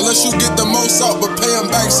with him. Unless you get the most out, but pay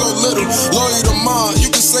him back so little. Loyal to mine,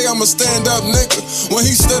 you can say I'm a stand-up nigga. When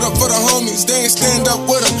he stood up for the homies, they ain't stand up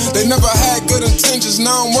with him. They never had good intentions,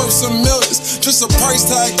 now I'm worth some millions. Just a price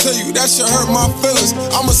tag to you, that shit hurt my feelings.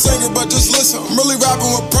 I'm a singer, but just listen, I'm really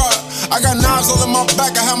rapping with pride. I got knives all in my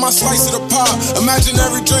back, I have my slice of the pie.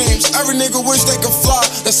 Imaginary dreams, every nigga wish they could fly.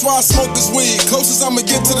 That's why I smoke this weed, closest I'ma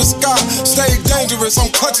get to the sky. Stay dangerous,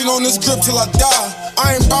 I'm clutching on this grip till I die.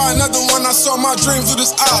 I ain't buy another one, I saw my dreams with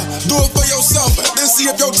this eye. Do it for yourself, and then see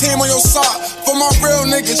if your team on your side. For my real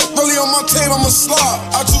niggas, really on my team, I'ma slide.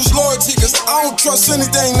 I choose loyalty, cause I don't trust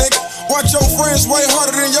anything, nigga. Watch your friends way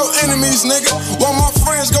harder than your enemies, nigga. While my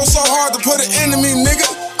friends go so hard to put an enemy, nigga.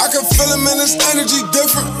 I can feel him and his energy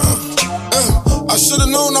different. I should've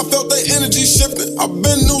known, I felt their energy shifting. I've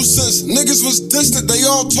been new since niggas was distant. They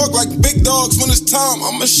all talk like big dogs when it's time.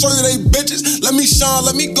 I'ma show you they bitches. Let me shine,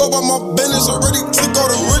 let me go by my business. Already took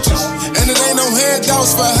all the riches. And it ain't no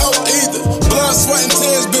handouts for never help either. Blood, sweat, and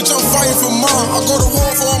tears, bitch, I'm fighting for mine. I go to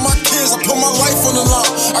war for all my kids, I put my life on the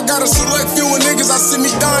line. I got a select few of niggas I see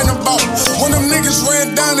me dying about. When them niggas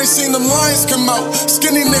ran down, they seen them lions come out.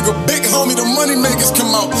 Skinny nigga, big homie, the money makers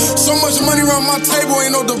come out. So much money around my table,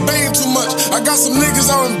 ain't no debating too much. I got some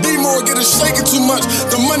niggas out in B-more, get it shaking too much.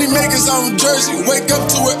 The money makers out in Jersey, wake up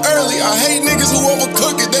to it early. I hate niggas who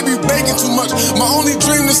overcook it, they be baking too much. My only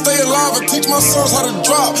dream to stay alive and teach my sons how to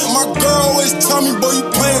drop. My girl always tell me, boy, you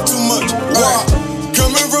playing too much. Why?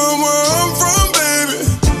 Coming from where I'm from, baby.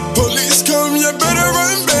 Police come, you better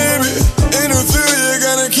run, baby. In the field, you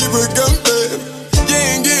gotta keep a gun, baby. You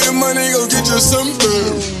ain't getting money, go get you some,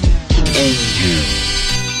 baby.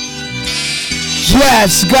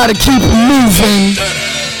 Yes, gotta keep it moving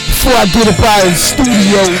before I get up out of the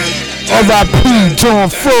studio. R.I.P.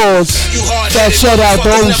 John Frost. That shout out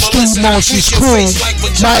the old Street Monsters crew.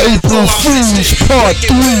 My April Fools Part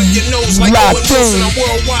 3. Locked in.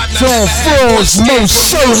 John Frost, most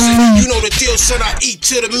certainly. You know the deal, son. I eat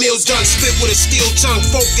till the meal's done. Spit with a steel tongue.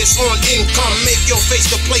 Focus on income. Make your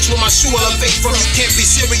face the place where my shoe elevate from. You can't be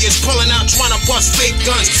serious. Pulling out, trying to bust fake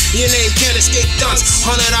guns. Your name can't escape dunce.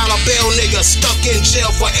 $100 bail nigga stuck in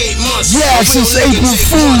jail for 8 months. Yes, it's April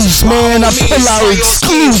Fools, man. I pull out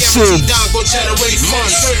exclusive. Down go generate funds.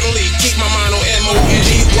 Certainly keep my mind on MONE.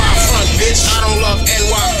 Why front, bitch? I don't love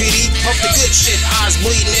NYPD. Puff the good shit, eyes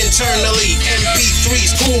bleeding internally.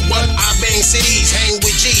 MP3's cool, but I bang cities. Hang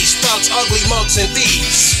with G's, thugs, ugly mugs, and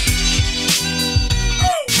thieves.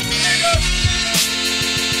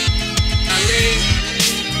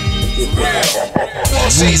 All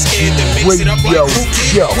say scared to mix it up like who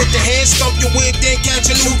kid. With the hand stump your wig, then catch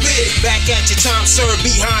a new bid. Back at your time, sir,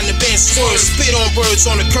 behind the bench swerve. Spit on birds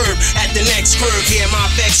on the curb, at the next curve. Hear my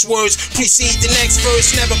vex words, precede the next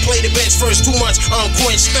verse. Never play the bench first, too much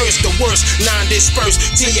unquenched thirst. The worst,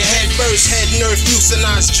 non-dispersed, till your head burst. Head nerve,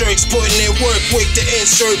 euthanized jerks, putting in work. Quick to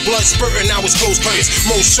insert, blood spurting, I was close purse.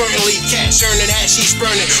 Most certainly, cash earning, hashish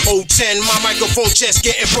burning. 010, my microphone just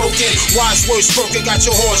getting broken. Wise words spoken, got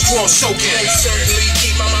your horse drawn soaking. Certainly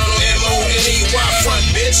keep my mind on MONE. Why front,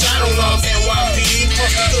 bitch? I don't love NYPD.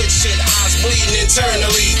 Puff the good shit, eyes bleeding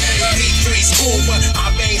internally. MP3's cool, but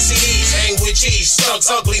I bang CDs. Hang with G's, thugs,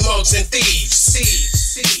 ugly mugs, and thieves.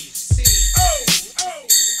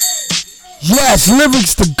 Yes,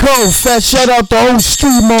 lyrics to go. Fat shout out the old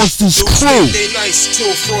Street Monsters crew. They nice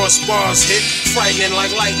till Frost bars hit. Frightening like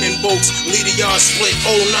lightning bolts. Lead a yard split.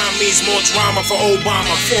 09 means more drama for Obama.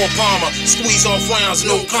 4 Palmer. Squeeze off rounds,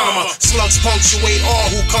 no comma. Slugs punctuate all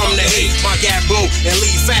who come to hate. My gap blow and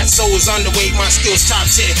leave fat souls underweight. My skills top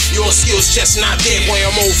tier. Your skills just not there. Boy,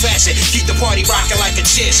 I'm old fashioned. Keep the party rocking like a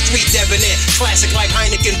chair. Street debonair. Classic like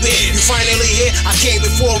Heineken beer. You finally here? I came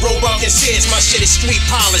before Roebuck and Sears. My shit is street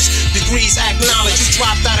polished. Degrees acknowledge you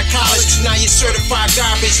dropped out of college. Now you're certified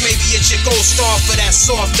garbage. Maybe it's your gold star for that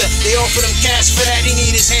softer. They offer him cash for that. He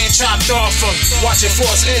need his hand chopped off him. Watching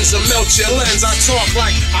force ends or melt your lens. I talk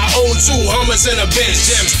like I own 2 Hummers in a Benz.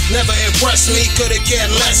 Gems never impressed me. Could've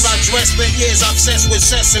cared less. I dress, spent years obsessed with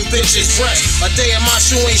sex and bitches. Breast. A day in my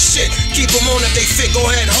shoe ain't shit. Keep them on if they fit. Go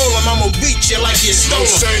ahead, hold them. I'ma beat you like you're stolen.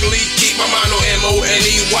 Certainly keep my mind on MONE.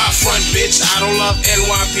 Why front, bitch? I don't love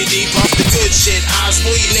NYPD. Pump the good shit. Eyes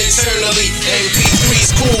bleeding internally.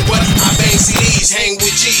 MP3's cool, but I bang CDs. Hang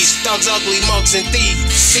with G's, thugs, ugly mugs, and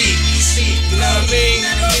thieves. See, you know what I mean?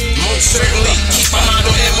 Most certainly keep my mind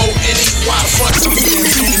on MONE. Why front?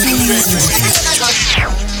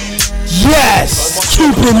 Yes,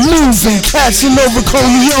 keep it moving. Casanova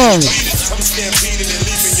Corleone.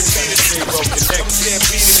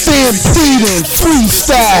 Stampeding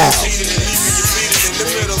freestyle.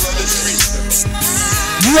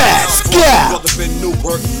 Yes, yeah. Brother in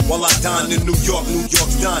Newark, while I dine in New York, New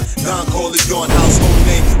York's done. Don Corleone, household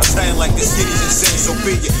name. I stand like the city's insane, so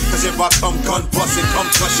be it. Cause if I come gun bustin', come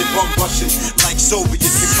crushing, bum rushing. Like Soviet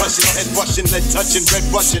concussion, head rushing, lead touching, red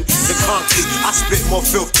rushing. The concrete, I spit more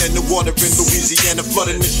filth than the water in Louisiana,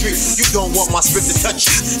 flooding the street. You don't want my spit to touch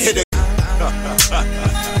you. Hit it.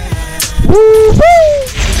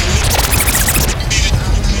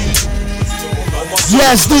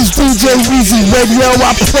 Yes, this DJ Weezy Radio,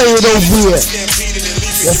 I play it over here.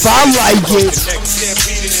 If I like it,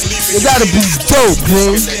 it gotta be dope,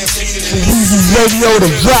 man. For Weezy Radio to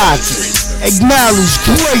rock it. Acknowledge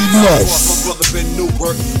greatness. brother been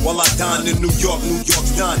Newark while I dine in New York. New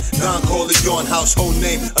York's Don Corleone, household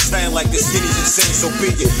name. A sound like the skinny's insane, so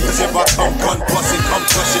be it. Cause if I come gun bustin', come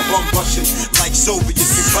crushing, bum bushin', like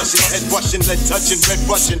Soviets concussion, head rushing, lead touching, red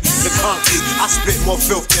rushing, the concrete. I spit more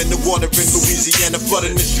filth than the water in Louisiana,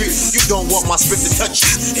 flooding the street. You don't want my spit to touch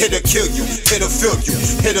you. Hit'll kill you, hit'll fill you,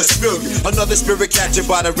 hit'll spill you. Another spirit captured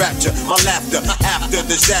by the rapture. My laughter after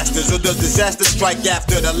disasters, or the disaster strike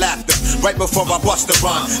after the laughter. Right before I bust the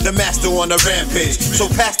rhyme, the master on a rampage. So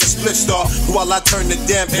pass the split star while I turn the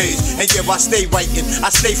damn page. And yeah, I stay writing, I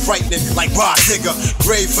stay frightening like Rod Digger.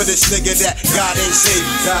 Grave for this nigga that God ain't saved.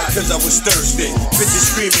 Died cause I was thirsty.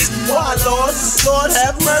 Bitches screaming, why Lord, Lord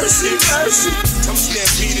have mercy, mercy. I'm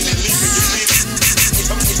stampeding and leaving you bleeding.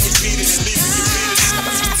 I'm stampeding and leaving you bleeding.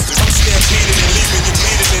 I'm stampeding and leaving you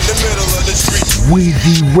bleeding in the middle of the street.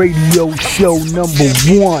 Weezy Radio Show number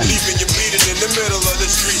 1. Leaving you bleeding in the middle of the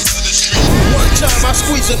street. One time I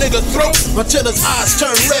squeeze a nigga throat until his eyes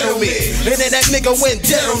turn red on me. And then that nigga went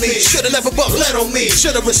dead on me. Should've never but let on me.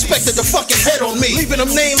 Should've respected the fucking head on me. Leaving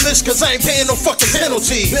them nameless cause I ain't paying no fucking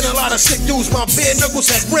penalty. Been a lot of sick dudes, my bare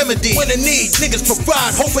knuckles have remedy. When in need, niggas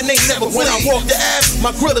provide, hoping they never win. When I walk the Ave,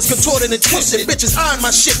 my grill is contorted and twisted. Bitches eyeing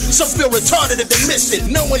my shit, some feel retarded if they missed it.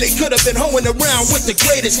 Knowing they could've been hoeing around with the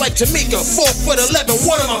greatest like Tamika, 4'11",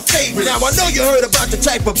 one of my favorites. Now I know you heard about the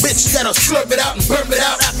type of bitch that'll slurp it out and burp it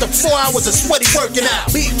out after 4 hours of sweaty working out.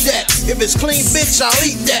 Beat that. If it's clean, bitch, I'll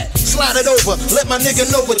eat that. Slide it over. Let my nigga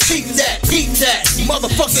know what cheat that. Eat that.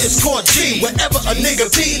 Motherfucker is called G. Wherever a nigga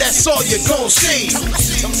be, that's all you gon' see.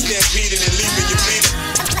 I'm stampeding and leaving you bleeding.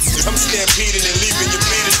 I'm stampeding and leaving you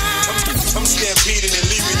bleeding. I'm stampeding and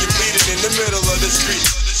leaving you bleeding in the middle of the street.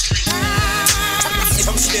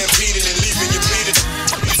 I'm stampeding and leaving you bleeding.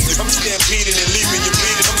 I'm stampeding and leaving you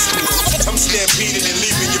bleeding. I'm stampeding and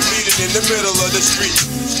leaving you bleeding in the middle of the street.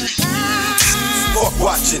 Hawk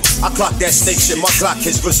watching, I clock that snake shit. My Glock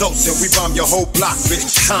hits results and we bomb your whole block,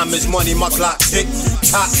 bitch. Time is money, my Glock tick,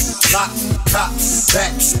 tock, lock, cop,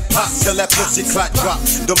 back, pop till that pussy clock drop.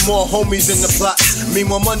 The more homies in the plot,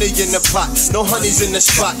 mean more money in the pot. No honeys in the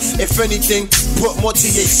spot. If anything, put more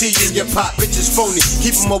THC in your pot. Bitches phony,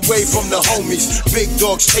 keep them away from the homies. Big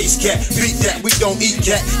dogs chase cat, beat that, we don't eat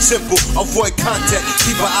cat. Simple, avoid contact,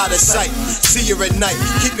 keep her out of sight. See her at night,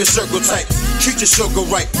 keep your circle tight. Treat your circle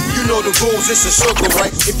right, you know the rules, it's a circle,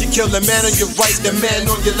 right? If you kill the man on your right, the man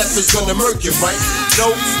on your left is gonna murk you, right?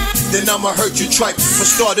 No, then I'ma hurt you tripe. For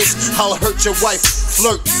starters, I'll hurt your wife.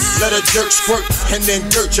 Flirt, let a jerk squirt, and then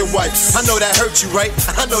dirt your wife. I know that hurt you, right?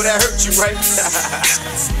 I know that hurt you, right?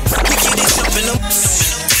 We get it jumping,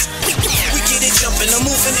 we get it jumping, I'm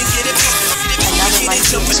moving and get it pumping. We get it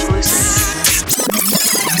jumping.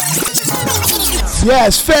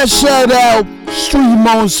 Yes, first shout out Street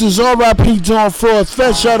Monsters, R.I.P. John Frost.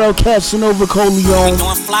 First shout out Casanova Coleon. We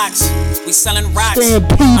doing flocks, we selling rocks.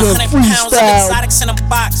 Stampede 100 pounds of freestyle. exotics in a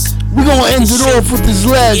box. We gonna end it off with this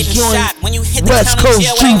last joint. West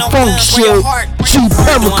Coast G-Funk shit.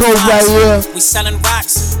 G-Perico right here. We selling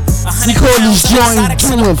rocks. We call this joint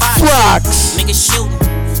doing flocks. Niggas shooting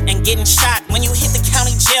and getting shot. When you hit the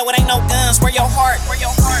county jail, it ain't no guns. Where your heart?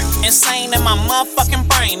 Insane in my motherfucking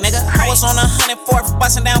brain, nigga. I was on 104th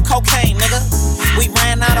busting down cocaine, nigga. We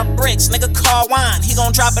ran out of bricks, nigga. Call wine. He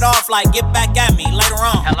gon' drop it off like get back at me later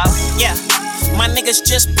on. Hello? Yeah. My niggas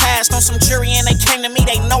just passed on some jury and they came to me.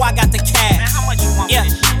 They know I got the cash. Man, how much you want? Yeah.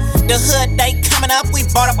 The hood day coming up. We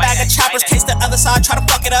bought a bag of choppers. Case the other side try to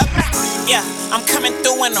fuck it up. Yeah. I'm coming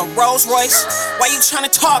through in a Rolls Royce. Why you trying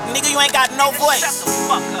to talk, nigga? You ain't got no voice. Shut the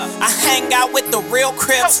fuck up. I hang out with the real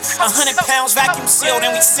Crips. 100 pounds vacuum sealed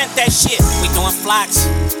and we sent that shit. We doing flocks.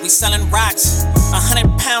 We selling rocks. 100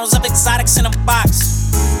 pounds of exotics in a box.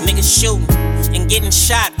 Niggas shooting and getting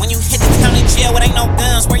shot. When you hit the county jail, it ain't no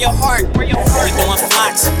guns. Where your heart? We doing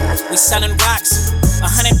flocks. We selling rocks.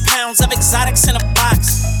 100 pounds of exotics in a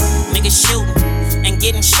box. Niggas shooting and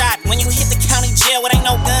getting shot. When you hit the county jail, it ain't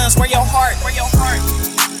no guns. Where your heart?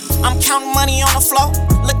 I'm counting money on the floor.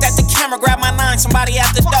 Looked at the camera, grabbed my 9, somebody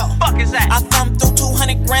at the door. What the fuck is that? I thumbed through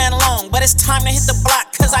 200 grand long, but it's time to hit the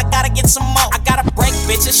block, cause I gotta get some more. I gotta break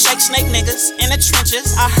bitches, shake snake niggas in the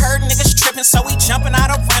trenches. I heard niggas tripping, so we jumping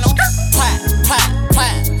out of rental. Plat, plat,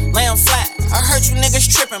 plat, lay 'em flat. I heard you niggas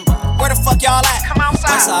tripping, but where the fuck y'all at? Come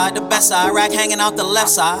outside. West side, the best side, rack hanging out the left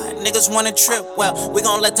side. Niggas wanna trip, well, we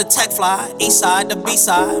gon' let the tech fly. East side, the B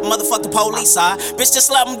side, motherfuck the police side. Bitch,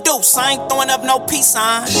 just let them deuce, I ain't throwing up no peace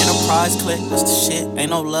sign. Enterprise click, that's the shit. Ain't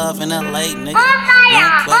no love in LA, nigga.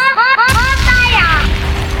 Don't play.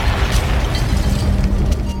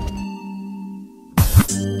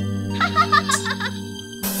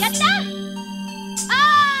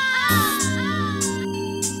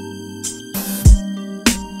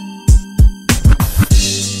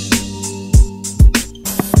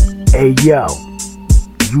 Hey yo,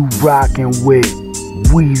 you rockin' with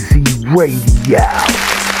Weezy Radio.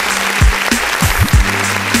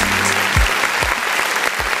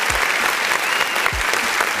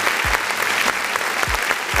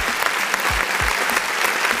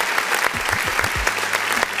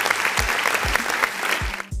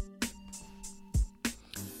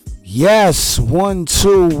 Yes, 1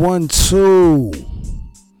 2 1 2.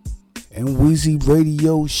 And Weezy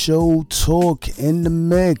Radio Show Talk in the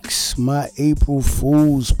mix. My April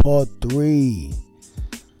Fools Part 3.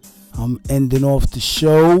 I'm ending off the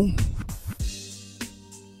show.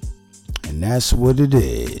 And that's what it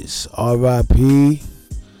is. R.I.P.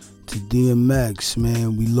 to DMX,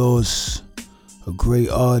 man. We lost a great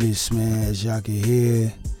artist, man. As y'all can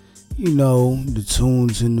hear, you know, the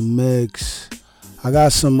tunes in the mix. I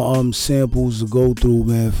got some samples to go through,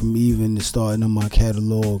 man, from even the starting of my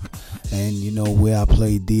catalog, and you know where I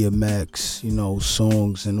played DMX, you know,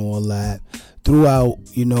 songs and all that throughout,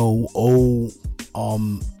 you know, old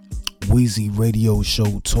Weezy Radio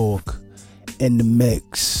Show Talk in the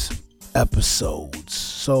mix episodes.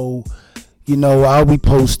 So, you know, I'll be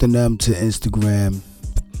posting them to Instagram.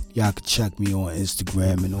 Y'all can check me on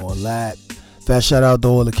Instagram and all that. Fast shout out to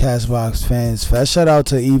all the Castbox fans. Fast shout out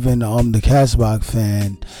to even the Castbox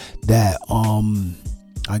fan that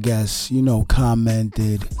I guess, you know,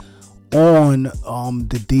 commented on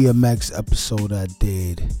the DMX episode I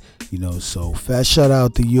did. You know, so fast shout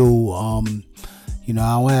out to you. You know,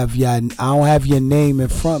 I don't have your name in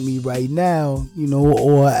front of me right now, you know,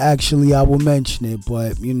 or actually I will mention it,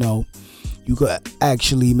 but you know, you could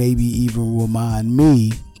actually maybe even remind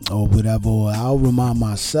me or whatever, or I'll remind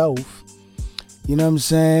myself. You know what I'm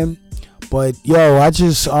saying? But yo, I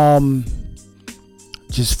just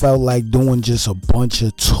felt like doing just a bunch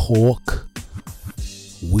of talk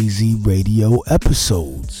Weezy Radio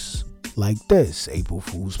episodes like this. April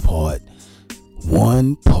Fool's Part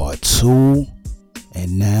 1, Part 2,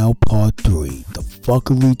 and now Part 3. The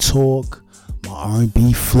Fuckery Talk, my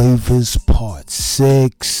R&B Flavors Part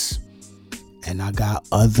 6, and I got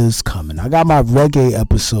others coming. I got my reggae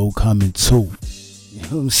episode coming too. You know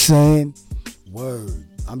what I'm saying? Word.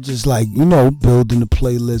 I'm just like, you know, building a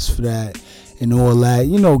playlist for that and all that,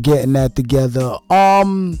 you know, getting that together.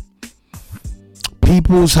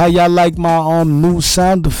 Peoples, how y'all like my new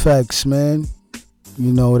sound effects, man?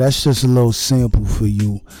 You know, that's just a little sample for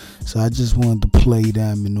you. So I just wanted to play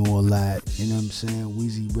them and all that. You know what I'm saying?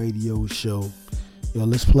 Weezy Radio Show. Yo,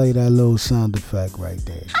 let's play that little sound effect right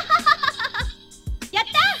there.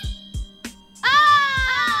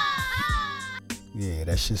 Yeah,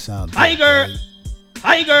 that shit sounds Tiger! Good,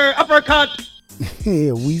 Tiger! Uppercut!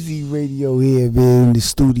 Yeah, Weezy Radio here, man, in the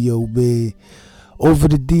studio, man. Over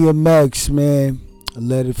the DMX, man.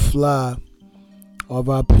 Let It Fly.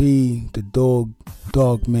 R.I.P. the dog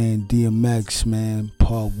man, DMX, man.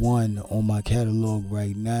 Part 1 on my catalog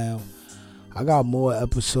right now. I got more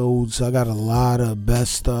episodes. I got a lot of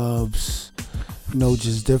best ofs. You know,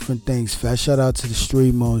 just different things. Fast shout out to the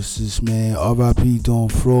Street Monsters, man. R.I.P. Dawn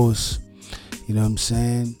Frost. You know what I'm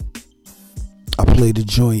saying? I played a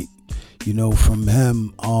joint, you know, from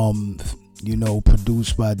him, you know,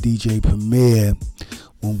 produced by DJ Premier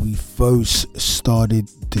when we first started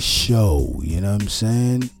the show. You know what I'm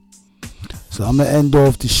saying? So I'm going to end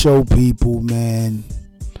off the show, people, man.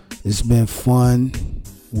 It's been fun.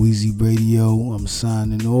 Weezy Radio, I'm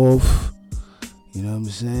signing off. You know what I'm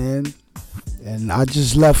saying? And I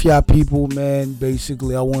just left y'all people, man.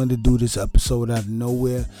 Basically, I wanted to do this episode out of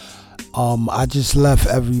nowhere. I just left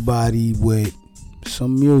everybody with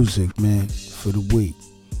some music, man, for the week.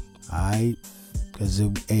 Alright? Because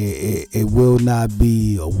it will not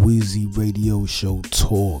be a Weezy Radio Show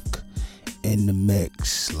Talk in the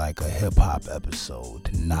mix like a hip-hop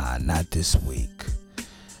episode. Nah, not this week.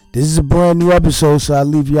 This is a brand new episode, so I'll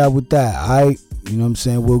leave y'all with that. Alright? You know what I'm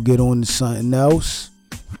saying? We'll get on to something else.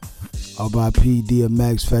 R.I.P.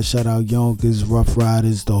 DMX, Fast shout out Yonkers, Rough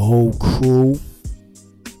Riders, the whole crew.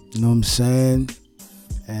 You know what I'm saying?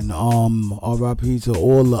 And R.I.P. to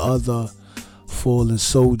all the other fallen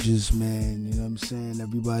soldiers, man. You know what I'm saying?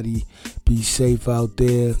 Everybody be safe out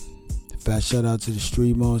there. Fast shout out to the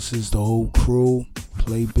Street Monsters, the whole crew.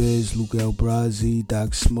 Play Biz, Luke El Brazi,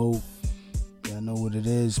 Doc Smoke. Y'all know what it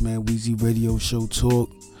is, man. Weezy Radio Show Talk.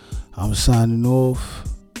 I'm signing off.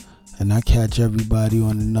 And I catch everybody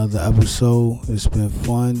on another episode. It's been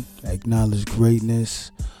fun. Acknowledge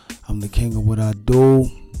greatness. I'm the king of what I do.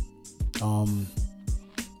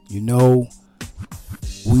 You know,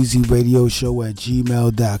 Weezy Radio Show at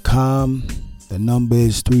gmail.com. The number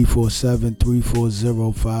is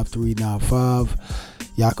 347-340-5395.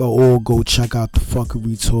 Y'all can all go check out the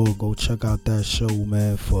Fuckery Tour. Go check out that show,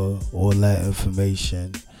 man, for all that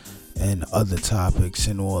information and other topics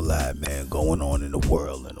and all that, man, going on in the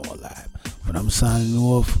world and all that. But I'm signing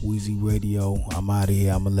off, Weezy Radio. I'm out of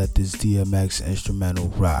here. I'm gonna let this DMX instrumental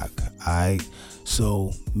rock. Alright?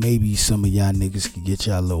 So maybe some of y'all niggas can get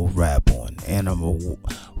y'all little rap on. And I'm gonna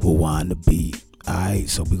rewind the beat. Alright,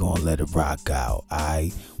 so we gonna let it rock out.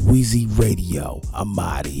 Alright, Weezy Radio. I'm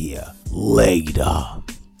out of here. Later.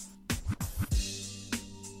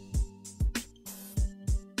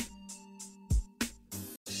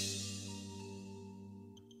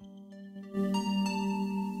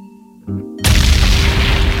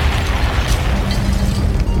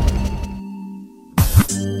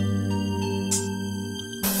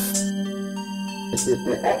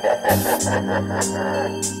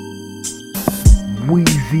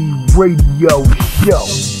 Weezy Radio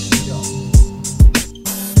Show.